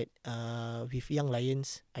I know that with Young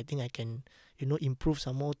Lions, I think I can, improve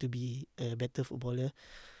some more to be a better footballer.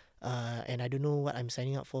 And I don't know what I'm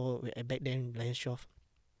signing up for back then, LionsXII.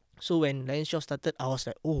 So when LionsXII started, I was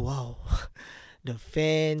like, oh wow, the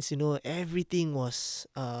fans, everything was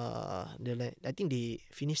I think they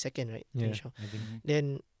finished second, right? Yeah, LionsXII. I think.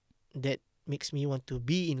 Then that makes me want to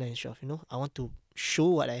be in LionsXII. I want to show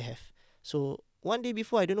what I have. So one day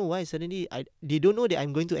before, I don't know why, suddenly they don't know that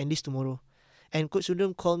I'm going to enlist tomorrow. And Coach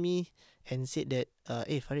Sundram called me and said that,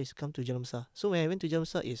 hey Faris, come to Jalan Besar. So when I went to Jalan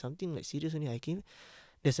Besar, something like serious only. I came,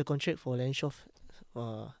 there's a contract for LionsXII.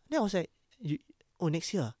 Then I was like,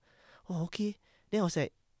 next year? Oh, okay. Then I was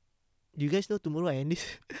like, do you guys know tomorrow I enlist?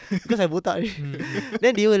 Because I botak already.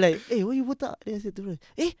 Then they were like, hey, why you botak? Then I said to them,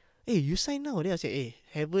 hey, you sign now. Then I said, hey,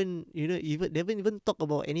 they haven't even talk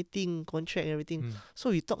about anything, contract and everything.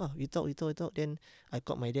 So we talk. Then I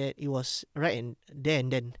called my dad. It was right and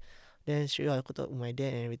then. Then straight away I talked with my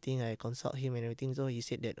dad and everything. I consult him and everything. So he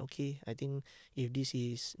said that, okay, I think if this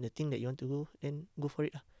is the thing that you want to go, then go for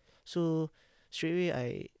it. So straight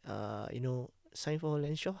away I signed for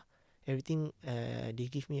LionsXII. Everything, they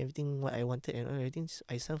give me everything what I wanted and everything.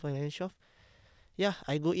 I signed for LionsXII. Yeah,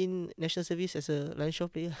 I go in national service as a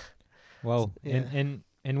LionsXII player. Wow. Yeah.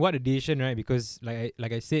 And what a decision, right? Because like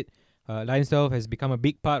I said, LionsXII has become a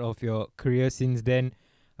big part of your career since then.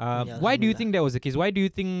 Yeah, Why do you Alhamdulillah. think that was the case? Why do you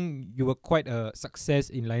think you were quite a success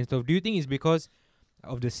in LionsXII? Do you think it's because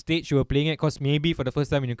of the stage you were playing at? Because maybe for the first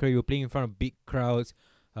time in your career, you were playing in front of big crowds,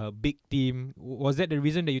 a big team. Was that the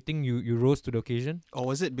reason that you think you rose to the occasion? Or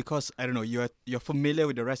was it because, I don't know, you're familiar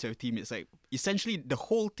with the rest of your team? It's like essentially the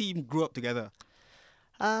whole team grew up together.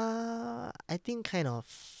 I think kind of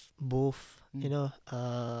both.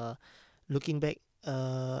 Looking back,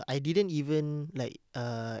 I didn't even at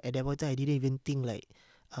that point I didn't even think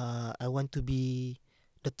I want to be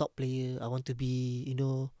the top player. I want to be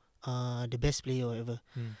the best player or whatever.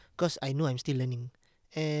 Because I know I'm still learning.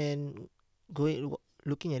 And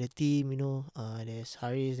looking at the team, there's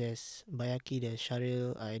Haris, there's Bayaki, there's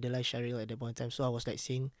Sharil. I idolized Sharil at that point in time. So I was like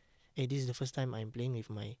saying, hey, this is the first time I'm playing with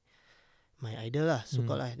my idol lah,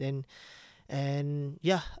 so-called lah. Then, and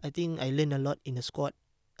yeah, I think I learned a lot in the squad.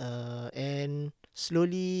 And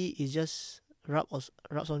slowly it just rubs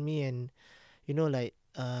on me, and I know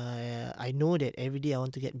that every day I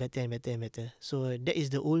want to get better and better and better. So that is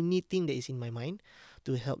the only thing that is in my mind,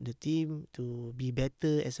 to help the team to be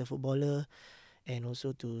better as a footballer, and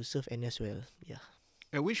also to serve NS well. Yeah.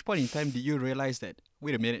 At which point in time did you realize that,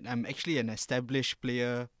 wait a minute, I'm actually an established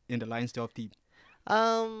player in the LionsXII team?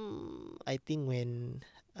 I think when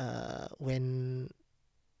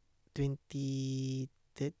 2013,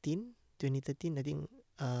 I think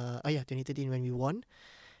 2013 when we won.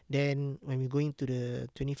 Then when we go into the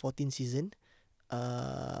 2014 season,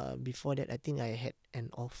 before that, I think I had an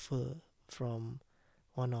offer from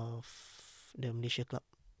one of the Malaysia club.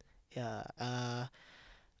 Yeah.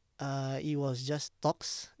 It was just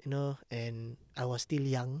talks, and I was still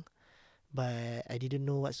young, but I didn't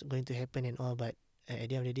know what's going to happen and all. But at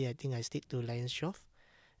the end of the day, I think I stick to LionsXII,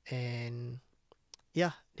 and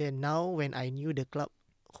yeah. Then now when I knew the club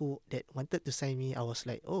who that wanted to sign me, I was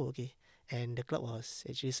like, oh, okay. And the club was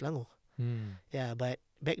actually Selangor. Yeah, but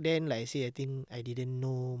back then, like I say, I think I didn't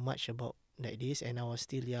know much about like this, and I was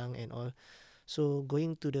still young and all. So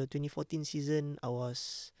going to the 2014 season, I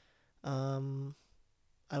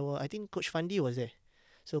think Coach Fandi was there.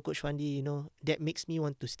 So Coach Fandi, that makes me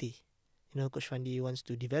want to stay. Coach Fandi wants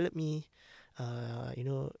to develop me,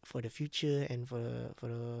 for the future and for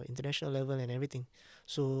the international level and everything.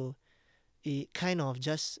 So it kind of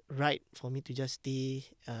just right for me to just stay,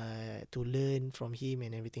 to learn from him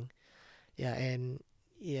and everything. Yeah, and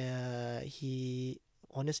yeah,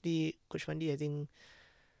 honestly, Coach Fandi, I think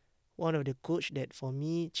one of the coach that for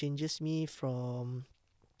me changes me from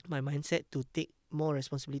my mindset to take more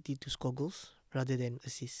responsibility to score goals rather than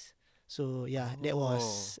assist. So yeah, that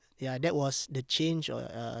was the change or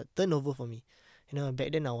turnover for me.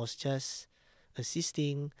 Back then I was just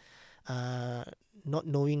assisting, not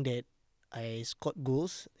knowing that I scored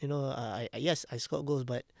goals. Yes, I scored goals,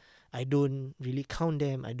 but I don't really count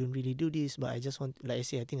them. I don't really do this, but I just want, like I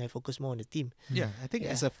say, I think I focus more on the team. Yeah, I think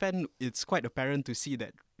as a fan, it's quite apparent to see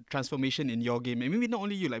that transformation in your game. And maybe not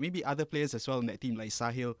only you, like maybe other players as well in that team, like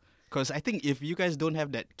Sahil. Because I think if you guys don't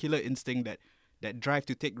have that killer instinct, that drive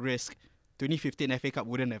to take risk, 2015 FA Cup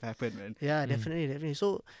wouldn't have happened, man. Yeah, definitely.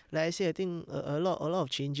 So, like I say, I think a lot of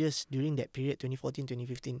changes during that period, 2014,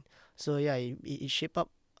 2015. So yeah, it shaped up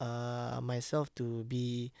myself to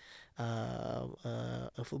be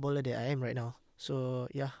a footballer that I am right now. So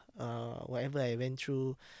yeah, whatever I went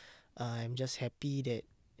through, I'm just happy that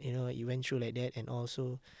it went through like that, and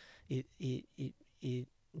also it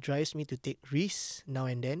drives me to take risks now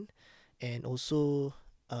and then, and also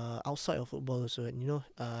outside of football also,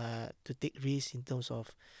 to take risks in terms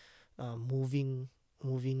of moving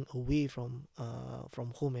away from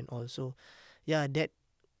home and all. So yeah, that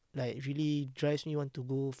like really drives me want to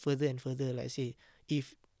go further and further. Like I say,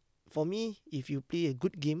 if you play a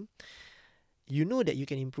good game, you know that you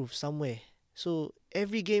can improve somewhere. So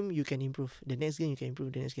every game you can improve. The next game you can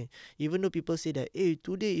improve. The next game, even though people say that, hey,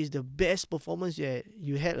 today is the best performance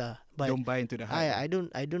you had lah, but don't buy into the hype. I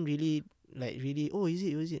don't really like really. Oh, is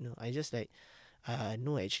it? No, I just like,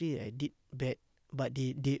 no, actually I did bad. But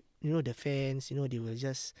they the fans, they will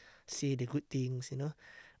just say the good things,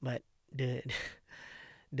 But the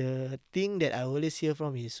thing that I always hear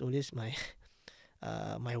from is always my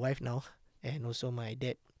my wife now, and also my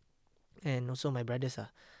dad, and also my brothers.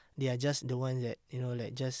 They are just the ones that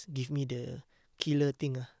like just give me the killer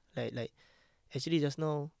thing. Like actually just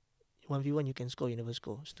now 1v1 you can score, you never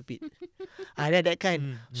score, stupid. That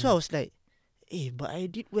kind. So I was like, hey, but I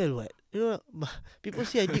did well, what? People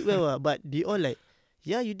say I did well, but they all like,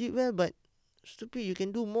 yeah, you did well, but stupid, you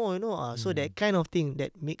can do more, So that kind of thing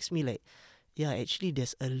that makes me like, yeah, actually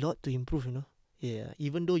there's a lot to improve, Yeah,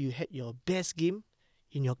 even though you had your best game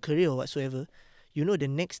in your career or whatsoever, the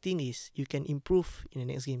next thing is you can improve in the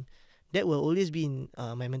next game. That will always be in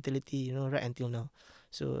my mentality, right until now.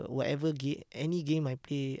 So whatever any game I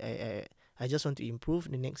play, I just want to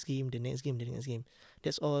improve the next game.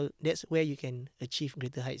 That's all. That's where you can achieve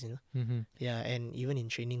greater heights, Yeah, and even in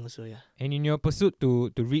training also, yeah. And in your pursuit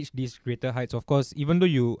to reach these greater heights, of course, even though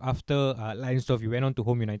you after LionsXII, you went on to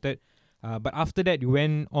Home United, but after that you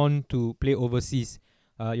went on to play overseas.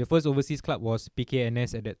 Your first overseas club was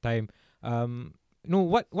PKNS at that time.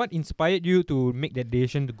 What inspired you to make that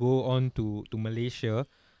decision to go on to Malaysia?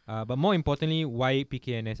 But more importantly, why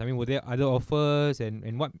PKNS? I mean, were there other offers,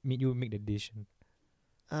 and what made you make the decision?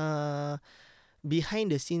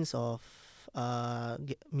 Behind the scenes of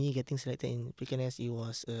me getting selected in PKNS, it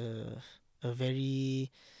was a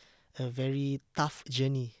very tough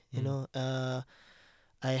journey.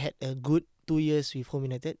 I had a good 2 years with Home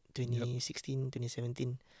United, 2016,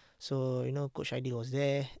 2017. So Coach Aidil was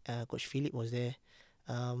there, Coach Philip was there,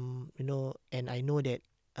 and I know that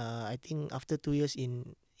I think after 2 years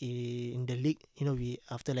in the league, we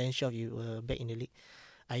after LionsXII we were back in the league.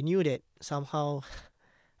 I knew that somehow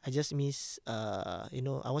I just miss, I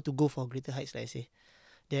want to go for greater heights, like I say.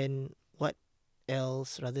 Then what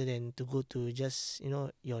else rather than to go to just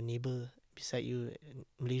your neighbor beside you in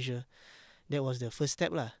Malaysia? That was the first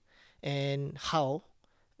step lah. And how,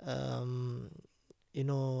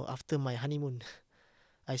 after my honeymoon,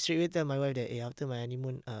 I straight away tell my wife that after my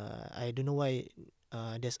honeymoon, I don't know why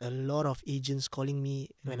there's a lot of agents calling me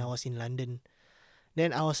when I was in London.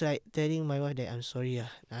 Then I was like telling my wife that I'm sorry,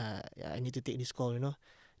 I need to take this call, you know.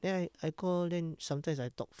 Then I call, then sometimes I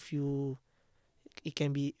talk it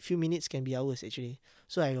can be few minutes, can be hours actually.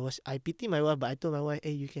 So I pity my wife, but I told my wife,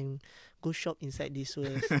 hey, you can go shop inside this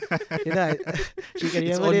world. You know, she can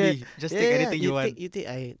It's remember that. only just take anything you want. You take.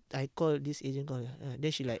 I call this agent call.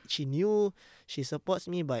 Then she knew she supports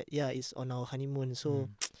me, but yeah, it's on our honeymoon, so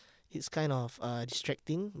it's kind of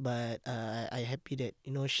distracting. But I happy that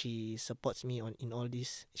she supports me in all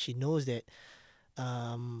this. She knows that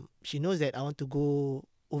I want to go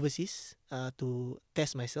overseas to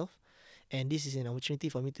test myself, and this is an opportunity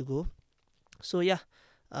for me to go. So yeah,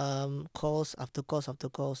 calls after calls after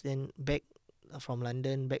calls. Then back from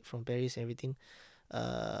London, back from Paris, everything.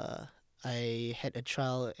 I had a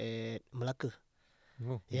trial at Melaka.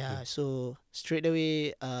 Oh, Yeah, so straight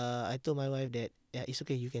away, I told my wife that yeah, it's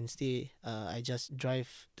okay, you can stay. I just drive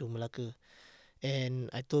to Melaka, and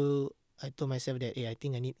I told myself that I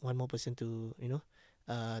think I need one more person to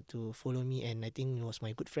to follow me, and I think it was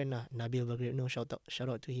my good friend Nabil Bagri. No, shout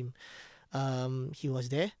out to him. He was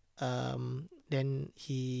there. Then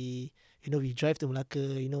we drive to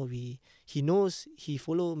Melaka. He knows, he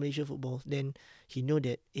follow Malaysia football. Then he know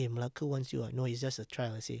that Melaka wants you. No, it's just a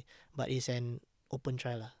trial, I say, but it's an open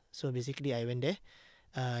trial. So basically, I went there.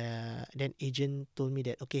 Then agent told me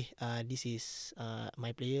that okay, this is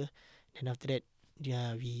my player. Then after that,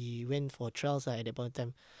 yeah, we went for trials at that point in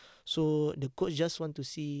time. So the coach just want to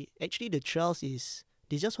see. Actually, the trials is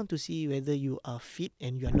they just want to see whether you are fit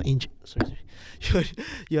and you are not injured. Sorry.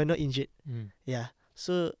 You are not injured. Yeah.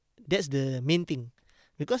 So that's the main thing.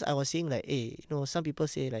 Because I was saying like, some people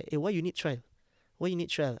say like, why you need trial? Why you need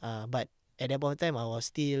trial? But at that point in time, I was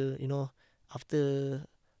still, after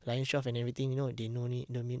LionsXII and everything, they know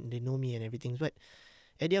me and everything. But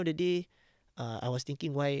at the end of the day, I was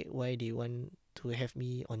thinking why they want to have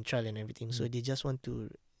me on trial and everything. So they just want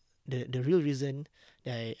to. The real reason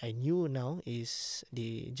that I knew now is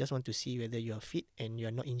they just want to see whether you are fit and you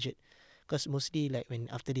are not injured. Because mostly like when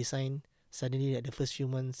after they sign, suddenly like the first few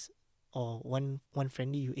months or one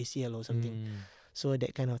friendly you ACL or something. So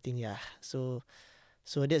that kind of thing, yeah. So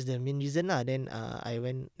that's the main reason lah. Then I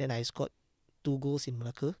went. Then I scored 2 goals in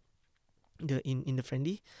Melaka. In the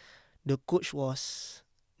friendly, the coach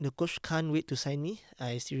can't wait to sign me.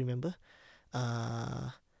 I still remember.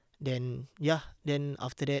 Then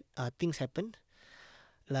after that things happened.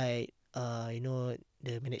 Like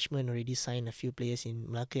the management already signed a few players in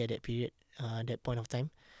Melaka at that period, that point of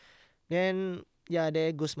time. Then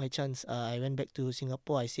there goes my chance. I went back to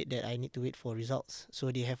Singapore. I said that I need to wait for results.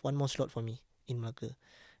 So they have one more slot for me in Melaka.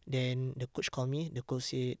 Then the coach called me. The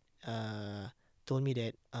coach said, told me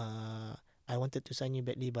that I wanted to sign you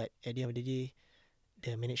badly, but at the end of the day,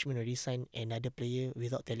 the management already signed another player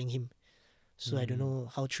without telling him. So I don't know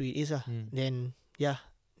how true it is. Then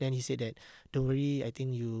he said that don't worry, I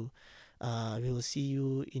think we will see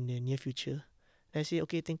you in the near future. Then I say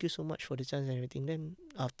okay, thank you so much for the chance and everything. Then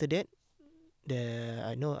after that,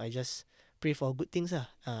 I just pray for good things.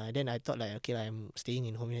 Then I thought like okay, I'm staying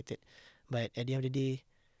in Home United. But at the end of the day,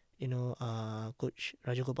 Coach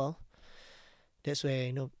Raja Gopal, that's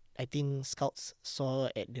where I think scouts saw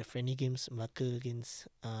at the friendly games Melaka against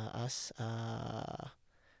us.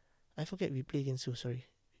 I forget we play against who. Sorry,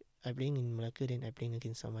 I playing in Melaka. Then I playing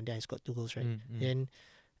against someone. Then I scored 2 goals. Right. Then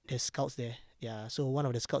the scouts there. Yeah. So one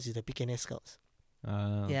of the scouts is the PKNS scouts.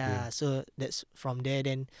 Yeah. Okay. So that's from there.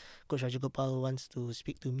 Then Coach Rajagopal wants to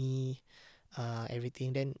speak to me.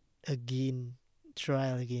 Everything. Then again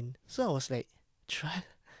trial again. So I was like trial.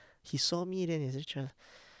 He saw me. Then he said trial.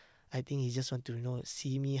 I think he just want to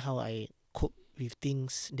see me how I cope with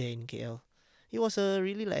things there in KL. It was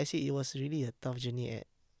like I said, it was really a tough journey.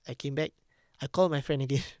 I came back. I called my friend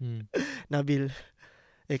again, Nabil.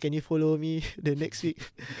 Hey, can you follow me the next week?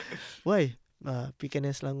 Why?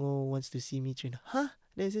 PKNS Selangor wants to see me train. Huh?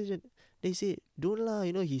 They say, don't lah.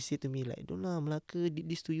 He said to me like, don't lah, Melaka did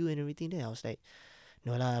this to you and everything. Then I was like,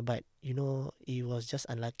 no lah, but it was just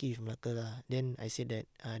unlucky with Melaka lah. Then I said that,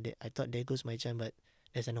 I thought there goes my chance, but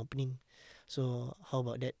there's an opening. So how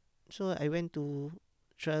about that? So I went to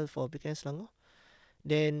trial for PKNS Selangor.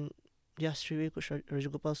 Then straight away Coach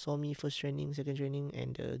Rajagopal saw me first training, second training,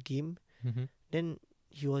 and the game. Then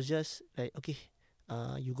he was just like, okay,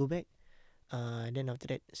 you go back. Then after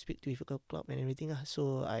that, speak to Ifuk Club and everything.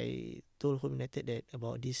 So I told Home United that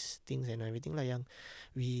about these things and everything lah. Yang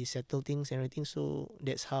we settle things and everything. So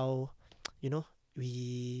that's how,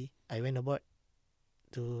 I went aboard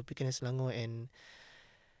to PKNS Selangor, and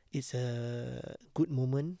it's a good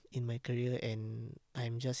moment in my career, and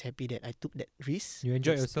I'm just happy that I took that risk. You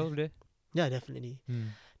enjoyed yourself there? Yeah, definitely.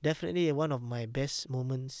 Definitely one of my best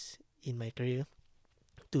moments in my career.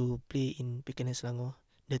 to play in PKNS Selangor.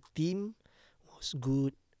 The team was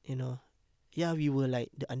good, you know. Yeah, we were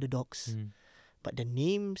like the underdogs, but the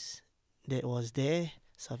names that was there,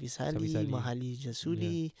 Safis Ali, Sali. Mahali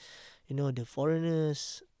Jasuli, you know, the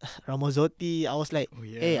foreigners, Ramazotti. I was like,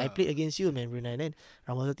 hey, I played against you, man, Brunei. Then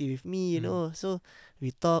Ramazotti with me, you know. So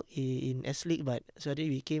we talked in S League, but suddenly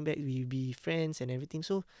we came back, we be friends and everything.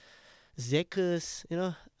 So Zekers, you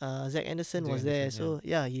know, Zach Anderson was there. So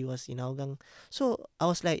yeah, he was in Hougang. So I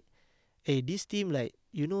was like, hey, this team, like,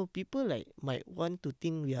 you know, people like might want to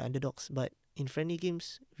think we are underdogs, but in friendly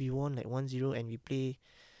games we won like 1-0 and we play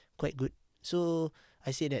quite good. So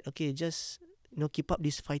I said that, okay, just, you know, keep up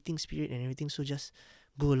this fighting spirit and everything. So just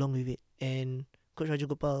go along with it. And Coach Raja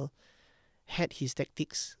Gopal had his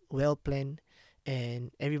tactics well planned,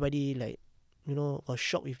 and everybody, like, you know, was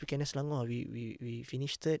shocked with PKNS Selangor. We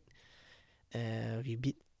finished third. We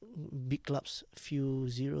beat big clubs, few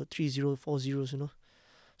 0, 3-0, 4-0, you know.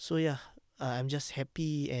 So yeah, I'm just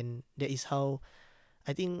happy, and that is how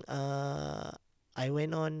I think I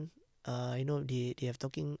went on. You know, they are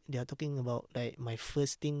talking about like my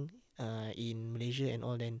first thing in Malaysia and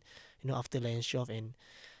all. Then, you know, after LionsXII and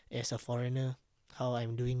as a foreigner, how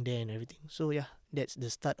I'm doing there and everything. So yeah, that's the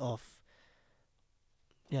start of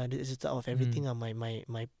everything.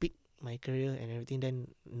 My peak, my career and everything. Then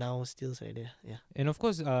now still like there. Yeah. And of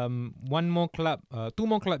course, one more club, two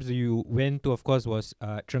more clubs that you went to, of course, was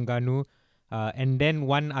Terengganu, and then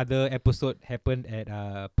one other episode happened at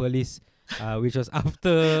Perlis, which was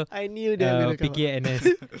after I knew that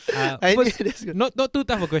PKNS. I Of course, knew that's good. not too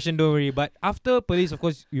tough a question, don't worry. But after Perlis, of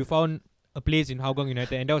course, you found a place in Hougang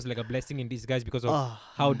United, and that was like a blessing in disguise because of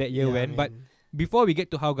how that year went. But before we get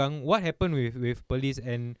to Hougang, what happened with Perlis,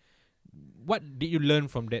 and what did you learn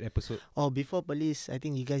from that episode? Oh, before Police, I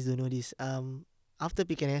think you guys don't know this. After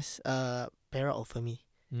PKNS, Para offered me.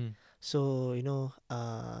 So, you know,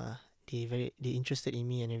 they interested in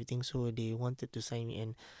me and everything. So they wanted to sign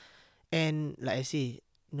me, and like I say,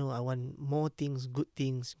 you know, I want more things, good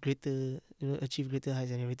things, greater, you know, achieve greater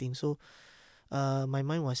heights and everything. So, my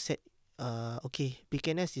mind was set. Okay,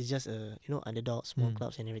 PKNS is just a, you know, underdog, small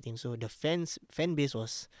clubs and everything. So the fan base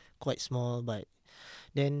was quite small, but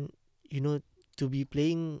then, you know, to be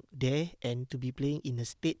playing there and to be playing in a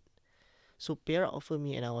state. So Perak offered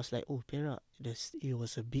me, and I was like, oh, Perak, it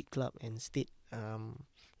was a big club and state,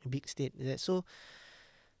 big state. So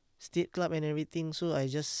state club and everything. So I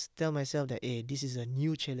just tell myself that, hey, this is a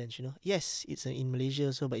new challenge, you know. Yes, it's in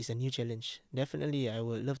Malaysia, so but it's a new challenge. Definitely, I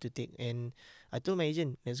would love to take. And I told my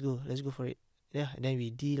agent, let's go for it. Yeah, and then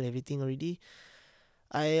we deal everything already.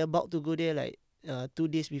 I about to go there like 2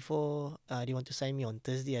 days before they want to sign me on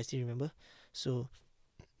Thursday. I still remember. So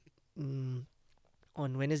on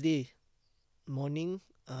Wednesday morning,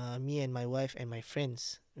 me and my wife and my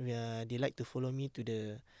friends, they like to follow me to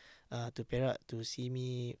Perak to see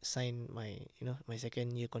me sign my, you know, my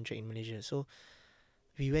second year contract in Malaysia. So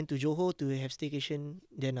we went to Johor to have staycation.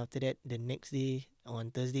 Then after that, the next day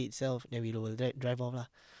on Thursday itself, then we will drive off lah.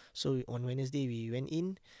 So on Wednesday we went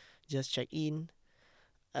in, just check in.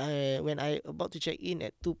 When I about to check in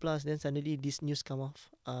at 2+, then suddenly this news come out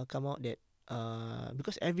that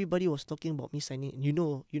because everybody was talking about me signing. You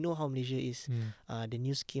know how Malaysia is. The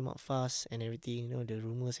news came out fast and everything. You know, the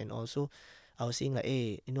rumors and also. I was saying like,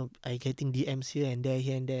 hey, you know, I getting DMs here and there,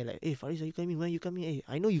 like, hey, Faris, are you coming? When are you coming? Hey,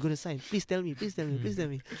 I know you're gonna sign. Please tell me.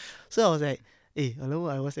 So I was like, hey, hello,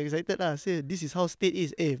 I was excited lah. Say, this is how state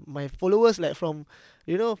is. Hey, my followers like from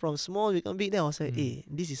small become big. Then I was like, hey,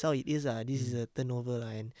 this is how it is lah. This is a turnover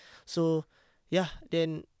lah. And so, yeah,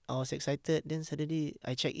 then I was excited. Then suddenly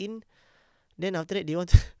I check in. Then after that they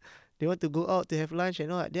want to go out to have lunch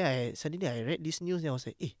and all. Then I read this news and I was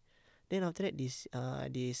like, hey. Then after that,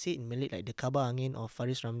 they say in Malay like the kabar angin of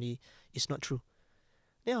Faris Ramli is not true.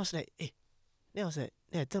 Then I was like, eh. Then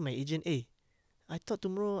I tell my agent, eh, I thought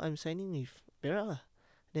tomorrow I'm signing with Perak lah.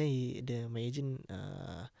 Then my agent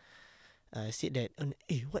said that,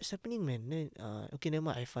 eh, what's happening, man? Then okay,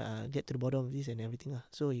 never mind. I get to the bottom of this and everything lah.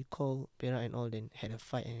 So he called Perak and all, then had a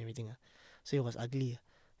fight and everything lah. So it was ugly.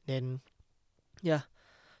 Then yeah,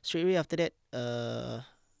 straight away after that,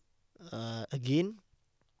 again.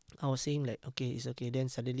 I was saying like, okay, it's okay. Then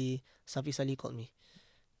suddenly Safis Ali called me.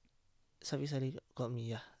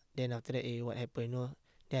 Yeah. Then after that, what happened? You know,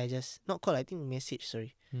 then I just not call. I think message.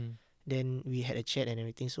 Sorry. Then we had a chat and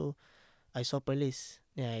everything. So I saw Perlis.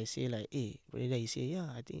 Then I say like, brother. He say,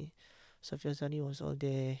 yeah, I think Safis Ali was all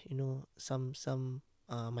there. You know, some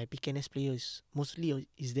my PKNS players mostly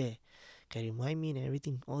is there. Can remind me and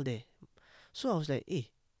everything all there. So I was like,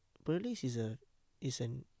 Perlis is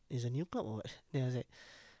a new club or what? Then I was like.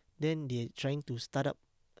 Then they're trying to start up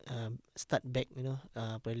start back,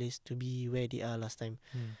 Perlis to be where they are last time.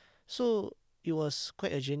 So it was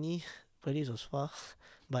quite a journey. Perlis was far,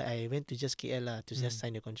 but I went to just KL lah to just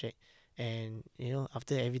sign the contract. And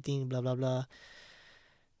after everything, blah blah blah,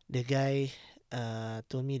 the guy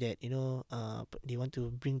told me that they want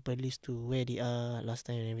to bring Perlis to where they are last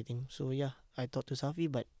time and everything. So yeah, I talked to Safi,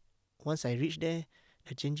 but once I reached there,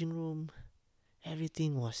 the changing room,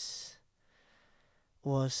 everything was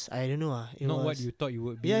I don't know it Not was, what you thought you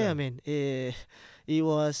would be. yeah man, it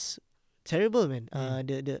was terrible, man.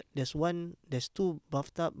 There's two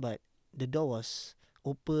bathtub, but the door was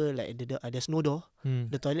open, like there's no door.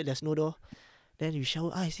 The toilet, there's no door. Then we shower.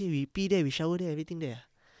 I say we pee there, we shower there, everything there.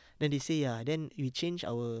 Then they say then we change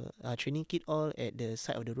our training kit all at the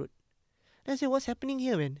side of the road. Then I say, what's happening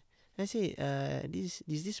here, man? Then I say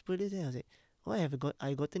this product there. I was like, what have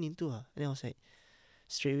I gotten into? And then I was like,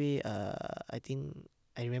 straight away, I think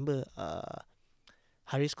I remember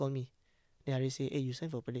Haris called me. Then Haris say, hey, you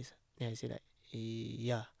signed for Perlis? Then I said like,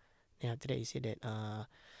 yeah. Then after that he said that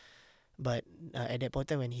but at that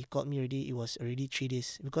point in time when he called me already, it was already 3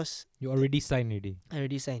 days, because You already signed already. I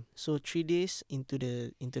already signed. So 3 days into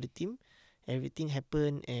the team, everything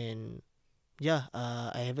happened, and yeah,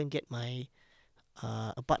 I haven't get my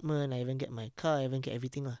apartment, I haven't get my car, I haven't get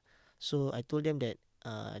everything lah. So I told them that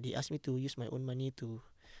they asked me to use my own money to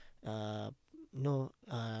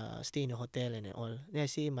stay in a hotel and all. Then I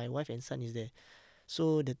say my wife and son is there.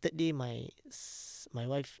 So the third day my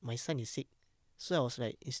son is sick. So I was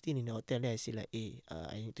like still in the hotel. Then I say like, hey,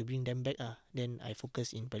 I need to bring them back. Then I focus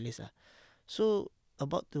in Perlis. So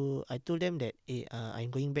I told them that, hey, I'm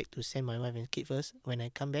going back to send my wife and kid first. When I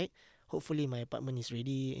come back, hopefully my apartment is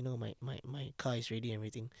ready, my car is ready and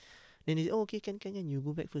everything. Then they say, oh, okay, can, you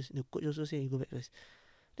go back first. The coach also say you go back first.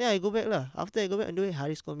 Then I go back lah. After I go back on the way,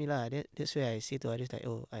 Haris called me lah. That's where I say to Haris like,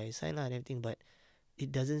 oh, I sign lah and everything, but it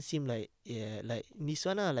doesn't seem like like this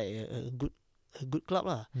one like a good club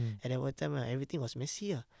lah. At that one time everything was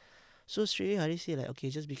messy . So straight away Haris say like, okay,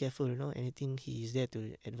 just be careful, anything he is there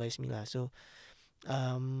to advise me lah. So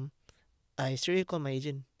I straight away called my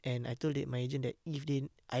agent, and I told my agent that if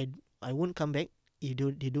I won't come back if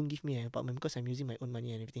they don't give me an apartment, because I'm using my own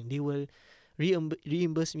money and everything. They will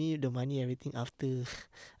reimburse me the money, everything, after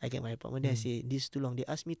I get my apartment. Then I say, this is too long. They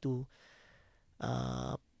asked me to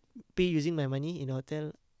pay using my money in the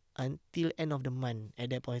hotel until end of the month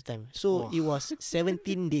at that point in time. So it was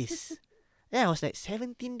 17 days. Then I was like,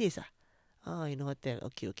 17 days in the hotel.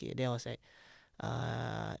 Okay. Then I was like,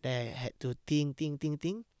 then I had to think.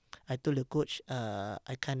 I told the coach,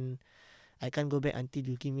 I can't go back until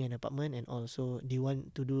you give me an apartment, and also they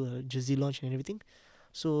want to do a jersey launch and everything.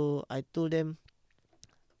 So I told them,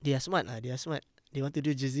 they are smart. They want to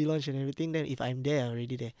do jersey launch and everything. Then if I'm there, I'm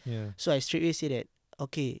already there. Yeah. So I straight away say that,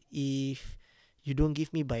 okay, if you don't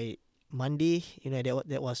give me by Monday,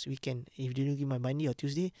 that was weekend. If you don't give my Monday or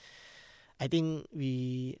Tuesday, I think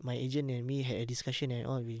my agent and me had a discussion and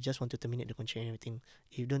all. We just want to terminate the contract and everything.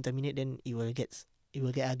 If you don't terminate, then it will get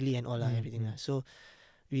ugly and all everything . So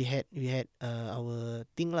we had our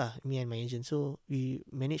thing lah, me and my agent. So we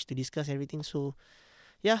managed to discuss everything. So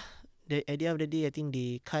yeah, at the end of the day, I think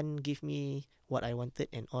they can't give me what I wanted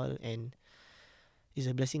and all, and it's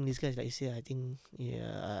a blessing in disguise, like you say. I think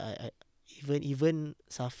I even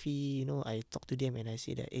Safi, I talk to them and I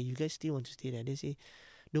say that, hey, you guys still want to stay there? They say,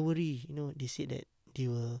 don't worry, they said that they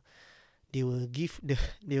will give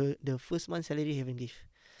the first month salary haven't give,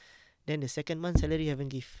 then the second month salary haven't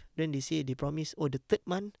give, then they say they promise, the third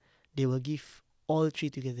month they will give all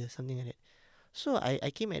three together, something like that. So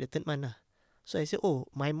I came at the third month . So I said,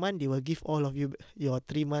 my month they will give all of you your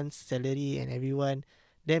 3 months salary and everyone.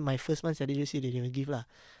 Then my first month salary, you say they will give lah.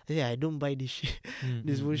 I say, I don't buy this shit,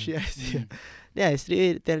 this bullshit. I say. Then I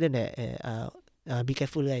straight tell them that be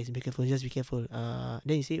careful guys, just be careful.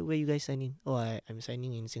 Then he say, where you guys signing? I'm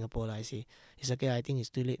signing in Singapore lah. I say, it's okay, I think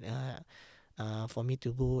it's too late for me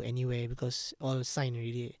to go anywhere, because all signed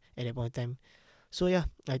already at that point in time. So yeah,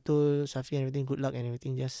 I told Safi and everything, good luck and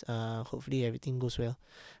everything, just hopefully everything goes well.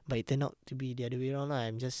 But it turned out to be the other way around lah.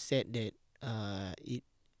 I'm just sad that it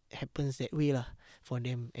happens that way lah for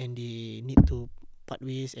them, and they need to part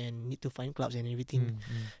ways and need to find clubs and everything.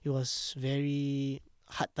 It was very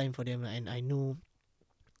hard time for them lah. And I know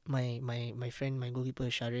my friend, my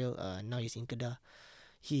goalkeeper Sharil, now he's in Kedah.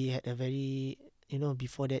 He had a very,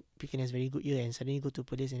 before that PKNS very good year, and suddenly go to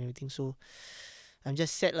Perlis and everything. So I'm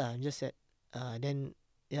just sad lah. Then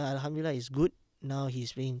yeah, Alhamdulillah, it's good. Now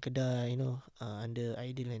he's playing Kedah, under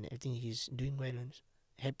Ideal and everything. He's doing well.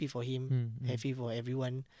 Happy for him. Happy for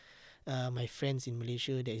everyone. My friends in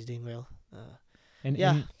Malaysia that is doing well. And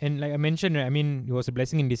like I mentioned, right, I mean, it was a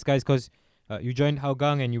blessing in disguise, because You joined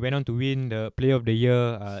Hougang and you went on to win the Player of the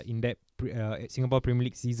Year in that Singapore Premier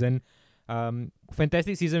League season.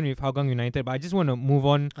 Fantastic season with Hougang United, but I just want to move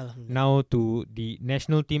on now to the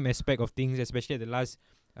national team aspect of things, especially at the last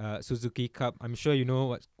Suzuki Cup. I'm sure you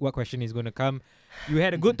know what question is going to come. You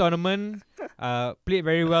had a good tournament, played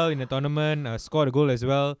very well in the tournament, scored a goal as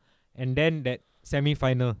well, and then that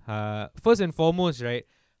semi-final. First and foremost, right,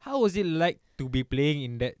 how was it like to be playing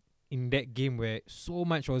in that game where so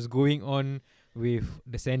much was going on with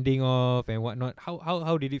the sending off and whatnot?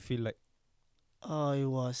 How did it feel like? Oh, it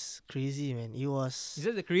was crazy, man. It was. Is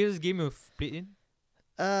that the craziest game you've played in?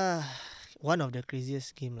 One of the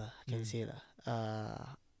craziest game lah, I can say lah.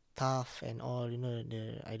 Tough and all,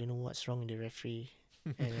 I don't know what's wrong with the referee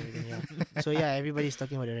and everything. Yeah. So yeah, everybody's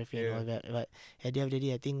talking about the referee and all that. But at the end of the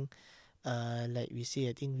day, I think, like we say,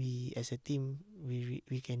 I think we as a team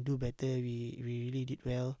we can do better. We really did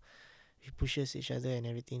well. We pushes each other and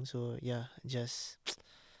everything. So yeah, just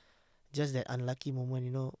that unlucky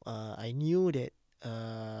moment, I knew that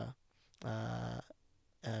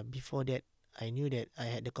before that I knew that I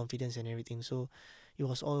had the confidence and everything. So it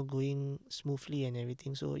was all going smoothly and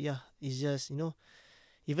everything. So yeah, it's just,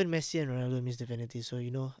 even Messi and Ronaldo missed the penalty. So,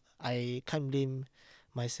 I can't blame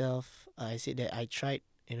myself. I said that I tried,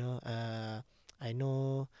 I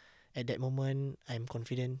know at that moment I'm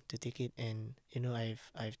confident to take it, and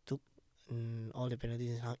I've took all the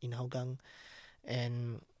penalties in Hougang,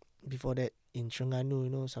 and before that in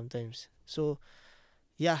Terengganu, sometimes. So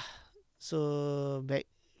yeah, so back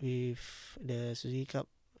with the Suzuki Cup,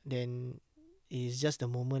 then it's just the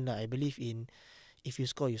moment that I believe in. If you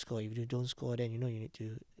score, you score. If you don't score, then you need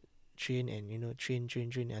to train and train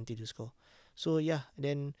until you score. So yeah,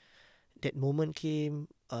 then that moment came.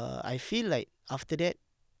 I feel like after that,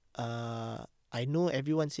 I know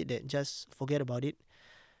everyone said that just forget about it.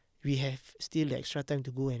 We have still the extra time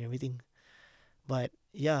to go and everything. But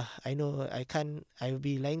yeah, I know I would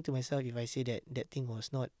be lying to myself if I say that thing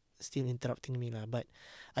was not still interrupting me lah. But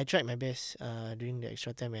I tried my best during the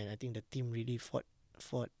extra time, and I think the team really fought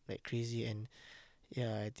like crazy. And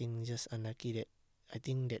yeah, I think just unlucky that I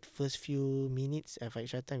think that first few minutes of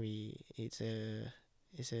extra time it's a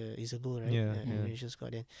goal, right? Yeah. Indonesia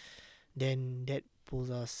scored. Then that pulls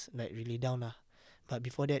us like really down lah. But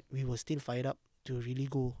before that, we were still fired up to really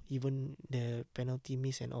go. Even the penalty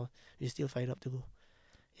miss and all, we still fired up to go.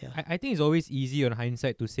 Yeah. I think it's always easy on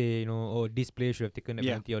hindsight to say, this player should have taken the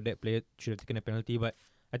penalty or that player should have taken the penalty. But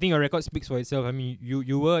I think your record speaks for itself. I mean,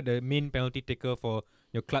 you were the main penalty taker for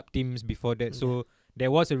your club teams before that. So there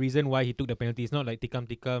was a reason why he took the penalty. It's not like tikam.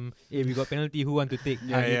 Hey, we got penalty. Who want to take?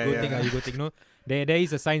 You go take. No, there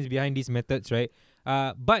is a science behind these methods, right?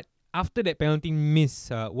 But after that penalty miss,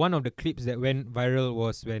 one of the clips that went viral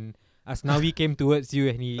was when Asnawi came towards you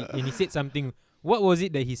and he said something. What was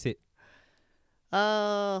it that he said?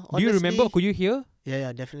 Honestly, do you remember? Could you hear?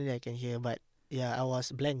 Yeah, definitely I can hear. But yeah, I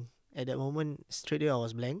was blank at that moment. Straight away I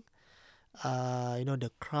was blank.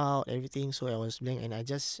 The crowd, everything. So I was blank, and I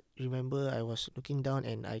just remember I was looking down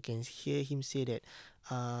and I can hear him say that,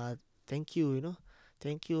 thank you,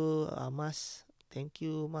 thank you, Mas, thank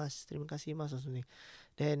you, Mas, terima kasih, Mas, or something.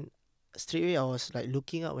 Then straight away I was like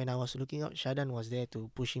looking up. When I was looking up, Shadan was there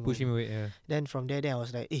to push him away. Yeah. Then from there, I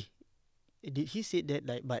was like, did he say that?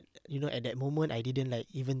 Like, but at that moment I didn't like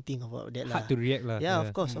even think about that. Hard to react lah. Yeah,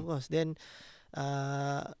 of course. Then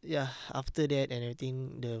after that and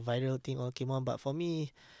everything, the viral thing all came on. But for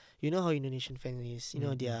me, you know how Indonesian fans is.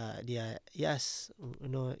 They are yes,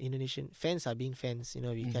 Indonesian fans are being fans.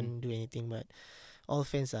 We can't do anything. But all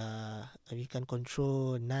fans are, we can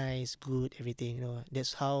control, nice, good, everything.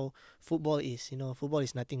 That's how football is. Football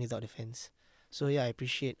is nothing without the fans. So yeah, I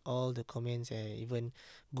appreciate all the comments, even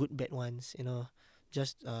good, bad ones.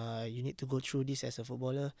 Just you need to go through this as a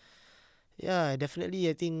footballer. Yeah, definitely.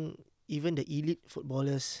 I think even the elite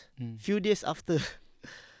footballers, few days after,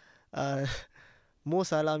 Mo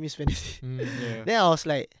Salah missed penalty. Then I was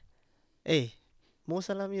like, hey, Mo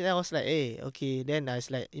Salah missed. I was like, hey, okay. Then I was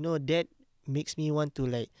like, that makes me want to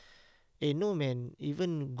like, hey, no man,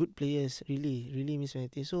 even good players really miss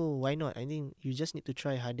penalty. So why not? I think you just need to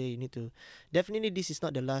try harder. You need to, definitely this is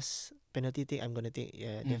not the last penalty thing I'm gonna take.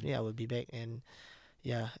 Yeah, definitely I will be back. And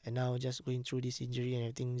yeah, and now just going through this injury and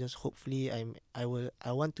everything, just hopefully I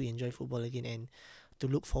want to enjoy football again and to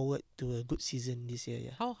look forward to a good season this year.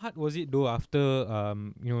 Yeah. How hard was it though after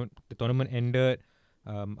the tournament ended,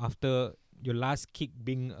 after your last kick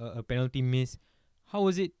being a penalty miss? How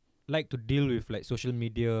was it like to deal with like social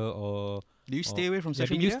media, or do you stay away from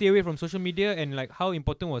social media? Did you stay away from social media, and like how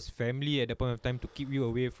important was family at that point of time to keep you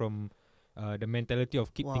away from the mentality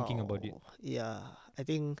of keep thinking about it? Yeah, I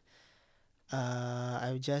think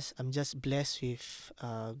I'm just blessed with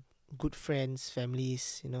good friends,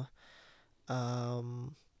 families.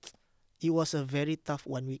 It was a very tough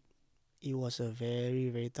 1 week. It was a very,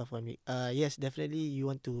 very tough 1 week. Yes, definitely you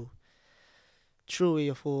want to throw away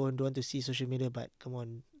your phone, don't want to see social media, but come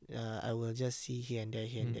on, I will just see here and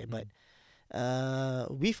there. But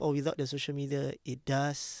with or without the social media, it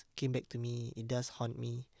does came back to me. It does haunt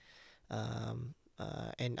me.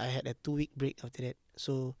 And I had a 2 week break after that.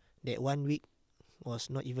 So that 1 week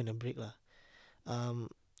was not even a break lah.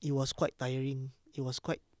 It was quite tiring. It was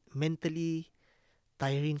quite mentally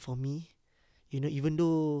tiring for me. Even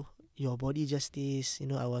though your body just stays,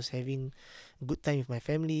 I was having good time with my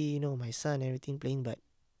family, my son, everything playing, but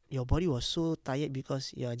your body was so tired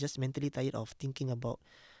because you are just mentally tired of thinking about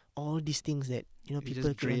all these things that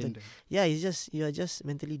people just drained. Yeah, it's just you are just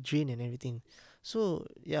mentally drained and everything. So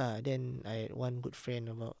yeah, then I had one good friend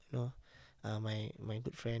about my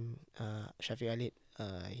good friend Shafiq Alid.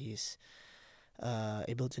 He's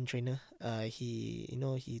Ableton trainer.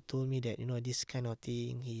 He told me that this kind of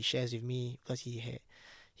thing he shares with me because he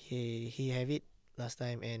have it last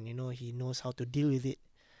time, and he knows how to deal with it.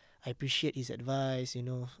 I appreciate his advice,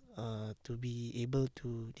 to be able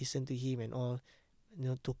to listen to him and all,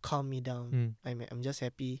 to calm me down. I'm just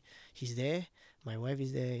happy he's there. My wife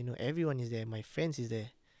is there. Everyone is there. My friends is there.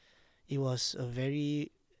 It was a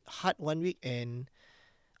very hard 1 week, and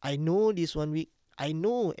I know this 1 week. I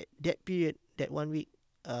know that period, that 1 week,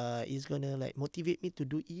 is gonna like motivate me to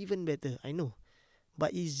do even better. I know,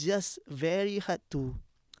 but it's just very hard to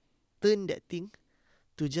turn that thing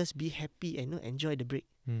to just be happy and enjoy the break.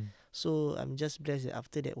 So I'm just blessed that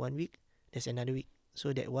after that 1 week, there's another week.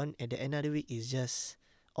 So that another week is just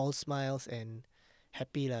all smiles and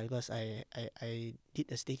happy lah, because I did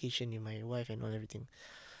a staycation with my wife and all everything.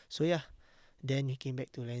 So yeah, then we came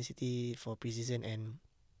back to LionsXII for preseason, and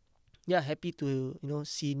yeah, happy to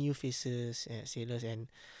see new faces, sailors, and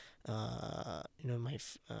my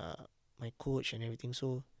coach and everything.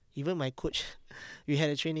 So even my coach, we had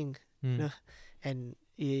a training, and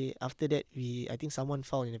after that I think someone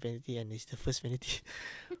fouled in the penalty, and it's the first penalty.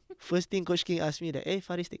 First thing Coach King asked me that, hey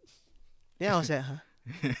Faris, take. Then I was like, huh?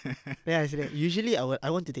 Then I said that, usually I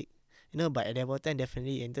want to take, but at that time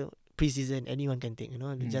definitely into preseason anyone can take,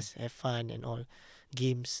 just have fun and all,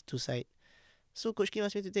 games to side. So Coach Kim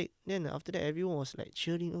asked me to take. Then after that, everyone was like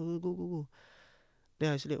cheering, oh, go.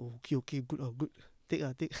 Then I said, okay, good, take.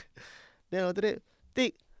 Then after that,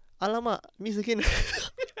 take. Alamak, miss again.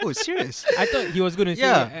 Oh, serious? I thought he was going to say,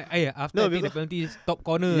 after I take the penalty, it's top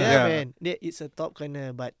corner. Yeah, man. It's a top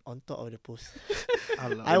corner, but on top of the post.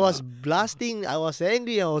 I was blasting. I was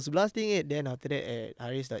angry. I was blasting it. Then after that,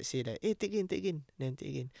 Haris said that, hey, take again. Then take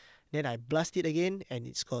again. Then I blast it again, and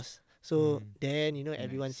it scores. So then,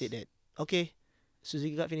 everyone said that, okay,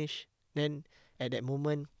 Suzuki Cup finish. Then at that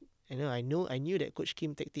moment, I knew that Coach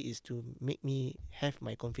Kim tactic is to make me have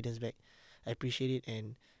my confidence back. I appreciate it,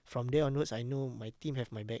 and from there onwards, I know my team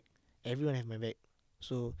have my back. Everyone have my back.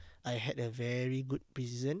 So I had a very good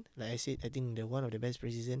preseason. Like I said, I think one of the best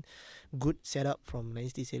preseason. Good setup from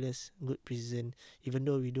LionsXII sailors. Good preseason. Even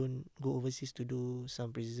though we don't go overseas to do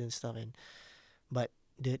some preseason stuff, but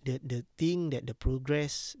the thing that the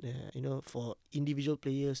progress, for individual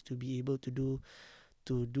players to be able to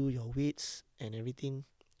do your weights and everything,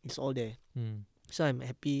 it's all there. So I'm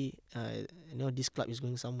happy. This club is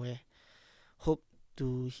going somewhere. Hope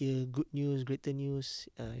to hear good news, greater news.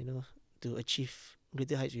 To achieve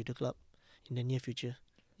greater heights with the club in the near future.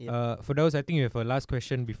 Yep. For those, I think you have a last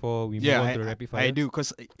question before we move on to the rapid fire. I do,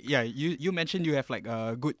 because you mentioned you have like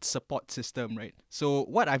a good support system, right? So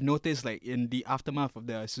what I've noticed, like in the aftermath of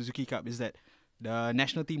the Suzuki Cup, is that the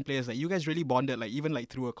national team players, like you guys really bonded, like even like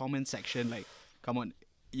through a comment section, like come on,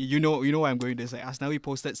 you know where I'm going with this. Like Asnawi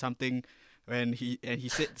posted something when he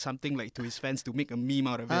said something like to his fans to make a meme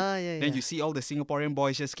out of it. Then you see all the Singaporean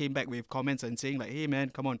boys just came back with comments and saying like, hey man,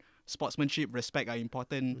 come on, sportsmanship, respect are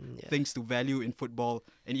important things to value in football.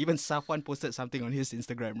 And even Safwan posted something on his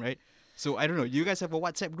Instagram, right? So I don't know, you guys have a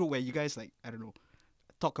WhatsApp group where you guys like, I don't know,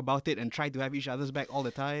 talk about it and try to have each other's back all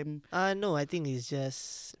the time? No, I think it's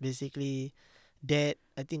just basically that.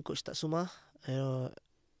 I think Coach Tatsuma,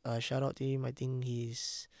 shout out to him. I think he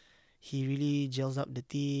really gels up the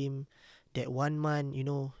team. That 1 month,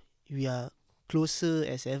 we are closer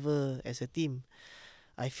as ever as a team.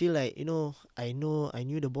 I feel like, I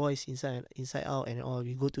knew the boys inside out and all.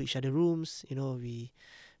 We go to each other rooms, I know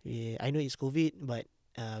it's COVID, but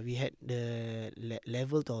we had the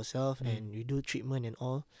level to ourselves, and we do treatment and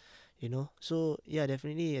all, So yeah,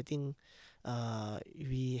 definitely I think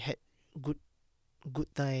we had good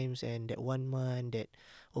good times and that 1 month, that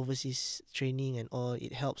overseas training and all,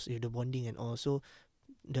 it helps with the bonding and all. So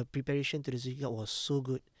the preparation to the Suzuki Cup was so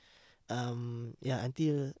good.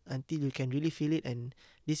 Until you can really feel it, and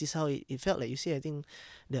this is how it felt like. You see, I think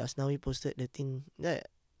the Asnawi posted the thing that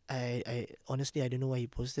I honestly I don't know why he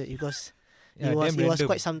posted, because it was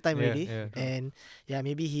quite some time already, and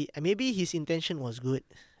maybe his intention was good.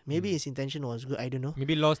 I don't know.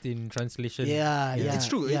 Maybe lost in translation. Yeah. It's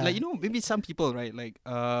true. Yeah. Like, maybe some people, right? Like,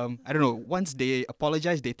 I don't know. Once they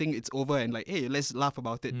apologize, they think it's over and like, hey, let's laugh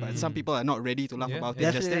about it. But some people are not ready to laugh about it.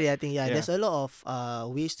 Definitely, I think there's a lot of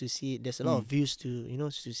ways to see it. There's a lot of views to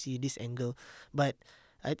to see this angle. But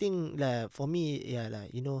I think for me,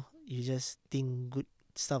 you just think good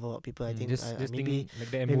stuff about people. I think just maybe think like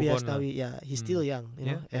that and maybe move on. Asnawi, he's still young.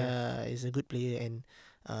 He's a good player, and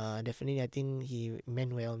definitely I think he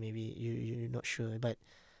meant well. Maybe you're not sure, but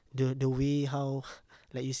the way how,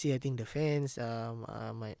 like you see, I think the fans,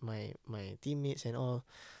 my teammates and all,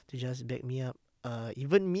 to just back me up.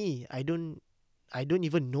 Even me, I don't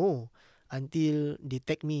even know until they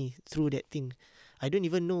tag me through that thing. I don't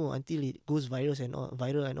even know until it goes viral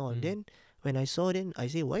and all. Then when I saw, then I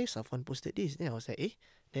say, why Safwan posted this? Then I was like,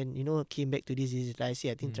 Then came back to this. Like I see,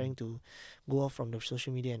 I think trying to go off from the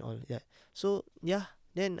social media and all. Yeah. So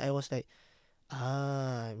then I was like,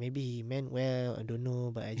 maybe he meant well. I don't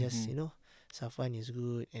know, but I just Safwan is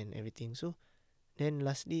good and everything. So then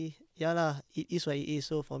lastly, it is what it is.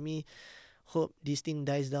 So for me, hope this thing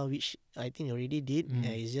dies down, which I think already did.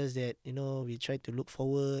 It's just that we try to look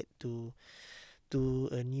forward to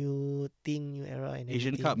a new thing, new era, and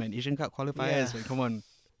Asian everything. Cup, man. Asian Cup qualifiers. Man, come on.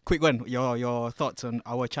 Quick one. Your thoughts on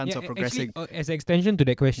our chance of progressing. Actually, as an extension to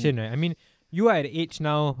that question, right? I mean, you are at age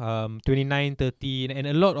now, 29, 30, and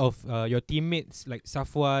a lot of your teammates like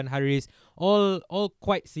Safwan, Haris, all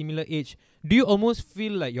quite similar age. Do you almost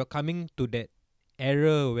feel like you're coming to that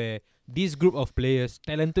era where this group of players,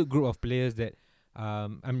 talented group of players that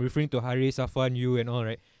I'm referring to Haris, Safwan, you and all,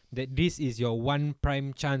 right? That this is your one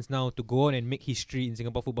prime chance now to go on and make history in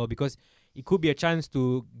Singapore football, because it could be a chance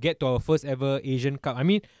to get to our first ever Asian Cup. I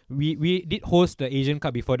mean, we did host the Asian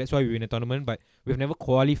Cup before, that's why we win a tournament, but we've never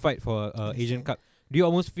qualified for Asian Cup. Do you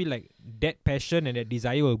almost feel like that passion and that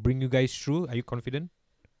desire will bring you guys through? Are you confident?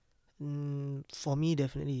 For me,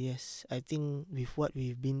 definitely yes. I think with what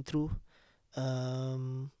we've been through,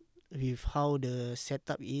 with how the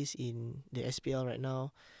setup is in the SPL right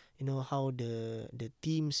now, how the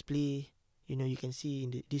teams play. You can see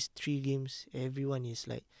in these 3 games, everyone is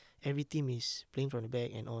like, every team is playing from the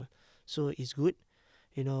back and all. So it's good.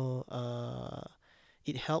 It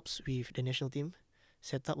helps with the national team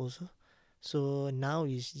setup also. So now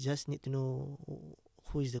we just need to know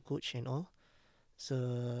who is the coach and all.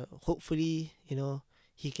 So hopefully,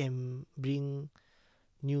 he can bring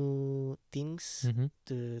new things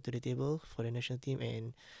to the table for the national team,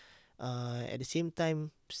 and at the same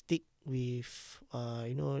time stick with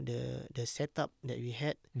the setup that we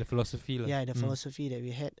had, the philosophy the philosophy that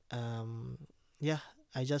we had.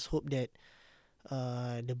 I just hope that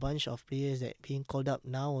the bunch of players that being called up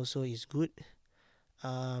now also is good.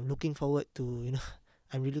 Looking forward to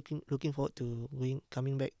I'm really looking forward to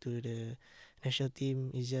coming back to the national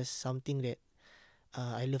team. Is just something that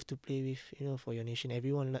I love to play with, for your nation.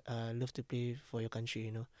 Everyone love to play for your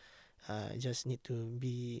country, just need to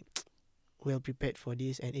be well prepared for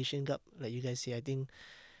this. And Asian Cup, like you guys say, I think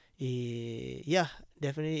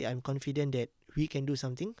definitely I'm confident that we can do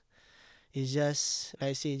something. It's just, like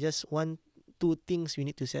I say, just 1-2 things we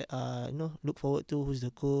need to set, look forward to, who's the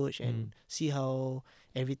coach, and see how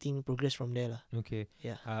everything progress from there lah. Okay.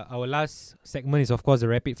 Yeah. Our last segment is of course the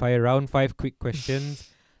rapid fire round, 5 quick questions.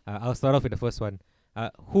 I'll start off with the first one.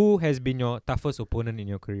 Who has been your toughest opponent in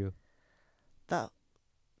your career?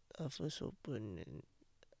 First opponent,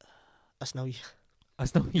 Asnawi.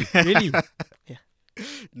 Asnawi, really? Yeah.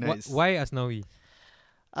 Nice. Why Asnawi?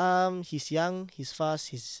 He's young, he's fast,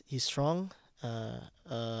 he's strong.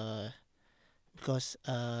 Because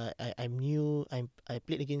I'm new. I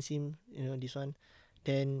played against him. This one.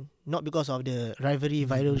 Then not because of the rivalry,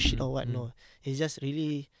 viral shit or what. No, it's just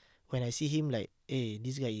really when I see him, like, hey,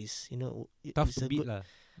 this guy is Tough to beat lah.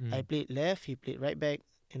 I played left, he played right back.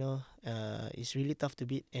 It's really tough to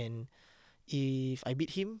beat. And if I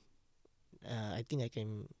beat him, I think I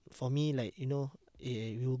can. For me, like, we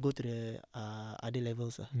will go to the other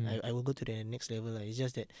levels. I will go to the next level. It's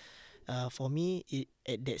just that for me,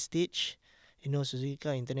 at that stage, Suzuki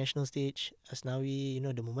Cup International stage, Asnawi,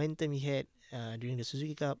 the momentum he had during the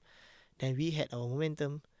Suzuki Cup, then we had our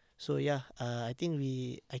momentum. So I think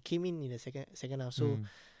I came in the second half. So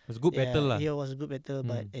was good battle lah. Yeah, it was a good battle.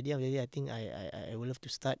 But at the end of the day, I think I would love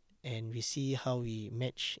to start and we see how we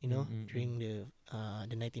match. During the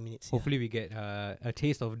 90 minutes. Hopefully we get a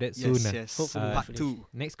taste of that soon. Yes. Hopefully. Part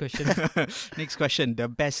 2. Next question. Next question.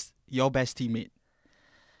 Your best teammate.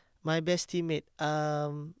 My best teammate.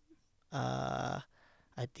 I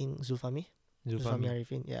think Zulfami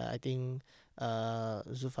Arifin. Yeah, I think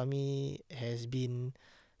Zulfami has been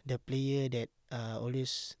the player that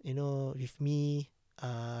always with me,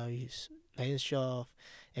 with LionsXII,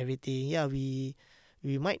 everything. Yeah, we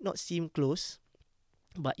might not seem close,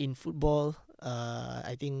 but in football,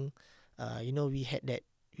 I think we had that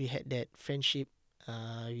friendship.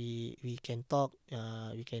 We can talk.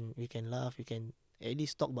 We can laugh. We can at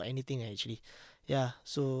least talk about anything actually. Yeah.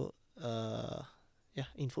 So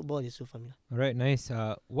in football it's so familiar. Alright, nice.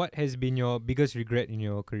 What has been your biggest regret in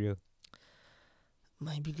your career?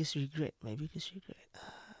 My biggest regret.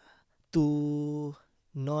 To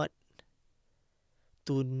not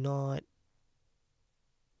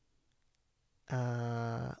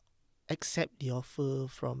accept the offer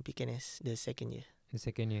from PKNS the second year.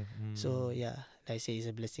 So yeah, like I say, it's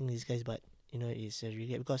a blessing in disguise, but it's a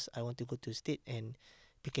regret because I want to go to state and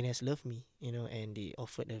PKNS love me, and they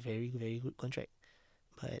offered a very, very good contract.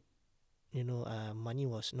 But money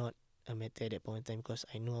was not a matter at that point in time because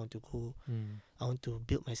I know I want to go. I want to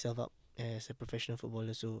build myself up as a professional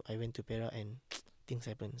footballer. So I went to Perak and things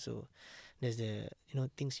happen. So there's the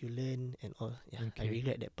things you learn and all. Yeah, okay. I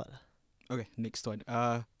regret that part. Okay, next one.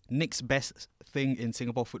 Next best thing in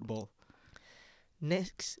Singapore football.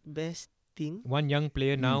 Next best thing. One young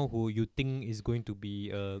player now who you think is going to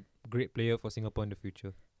be a great player for Singapore in the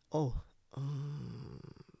future. Oh,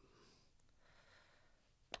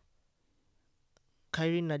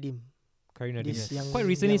 Khairin Nadim. Yes. Quite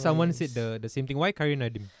recently, someone said the same thing. Why Khairin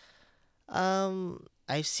Nadim?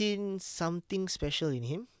 I've seen something special in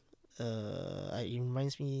him. It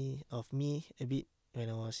reminds me of me a bit when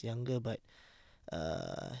I was younger, but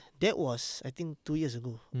that was, I think, 2 years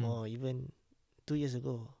ago or even 2 years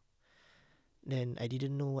ago. Then I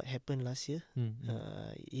didn't know what happened last year.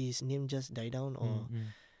 His name just died down, or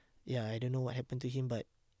I don't know what happened to him, but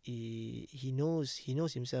he knows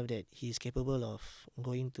himself that he's capable of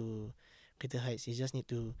going to greater heights. He just need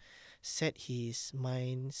to set his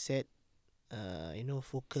mindset,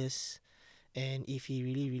 focus, and if he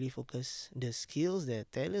really focus, the skills, the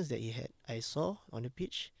talents that he had, I saw on the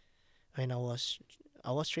pitch when I was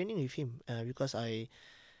training with him because I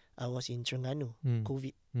was in Terengganu,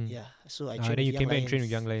 COVID. Yeah, so I trained then you with came back Lions. and trained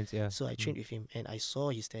with Young Lions. Yeah. So I trained with him, and I saw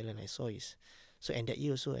his talent. And that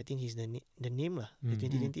year also, I think he's the name lah.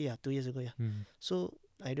 2020, 2 years ago, yeah. So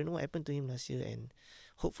I don't know what happened to him last year, and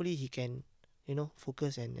hopefully he can,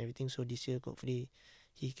 focus and everything. So this year, hopefully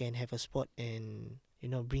he can have a spot and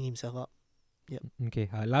bring himself up. Yep. Okay.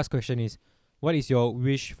 Last question is, what is your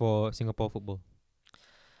wish for Singapore football?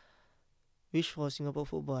 Wish for Singapore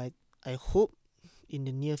football, I hope in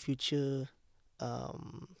the near future,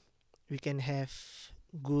 we can have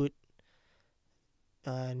good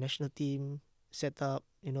national team set up.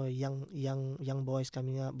 Young boys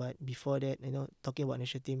coming up. But before that, talking about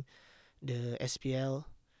national team, the SPL.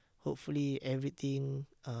 Hopefully everything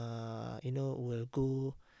will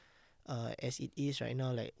go as it is right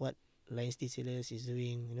now, like what LionsXII is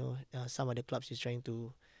doing. Some other clubs is trying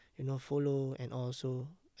to follow, and also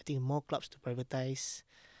I think more clubs to privatize.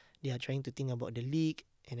 They are trying to think about the league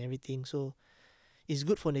and everything. So it's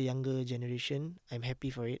good for the younger generation. I'm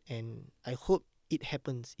happy for it, and I hope it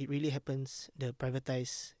happens. It really happens. The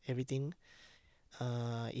privatize everything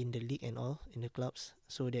in the league and all in the clubs,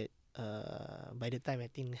 so that by the time I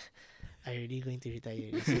think I really going to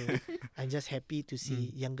retire. So I'm just happy to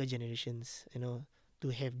see younger generations, to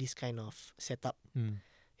have this kind of setup,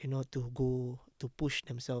 to go to push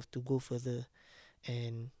themselves to go further,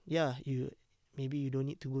 and maybe you don't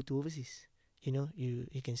need to go to overseas. You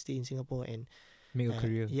can stay in Singapore and make a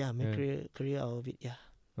career. Career out of it. Yeah.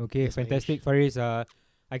 Okay, that's fantastic, Faris. I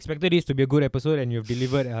expected this to be a good episode, and you've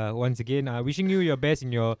delivered once again. Wishing you your best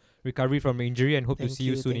in your recovery from the injury, and hope to see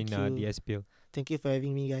you soon in the SPL. Thank you for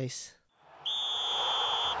having me, guys.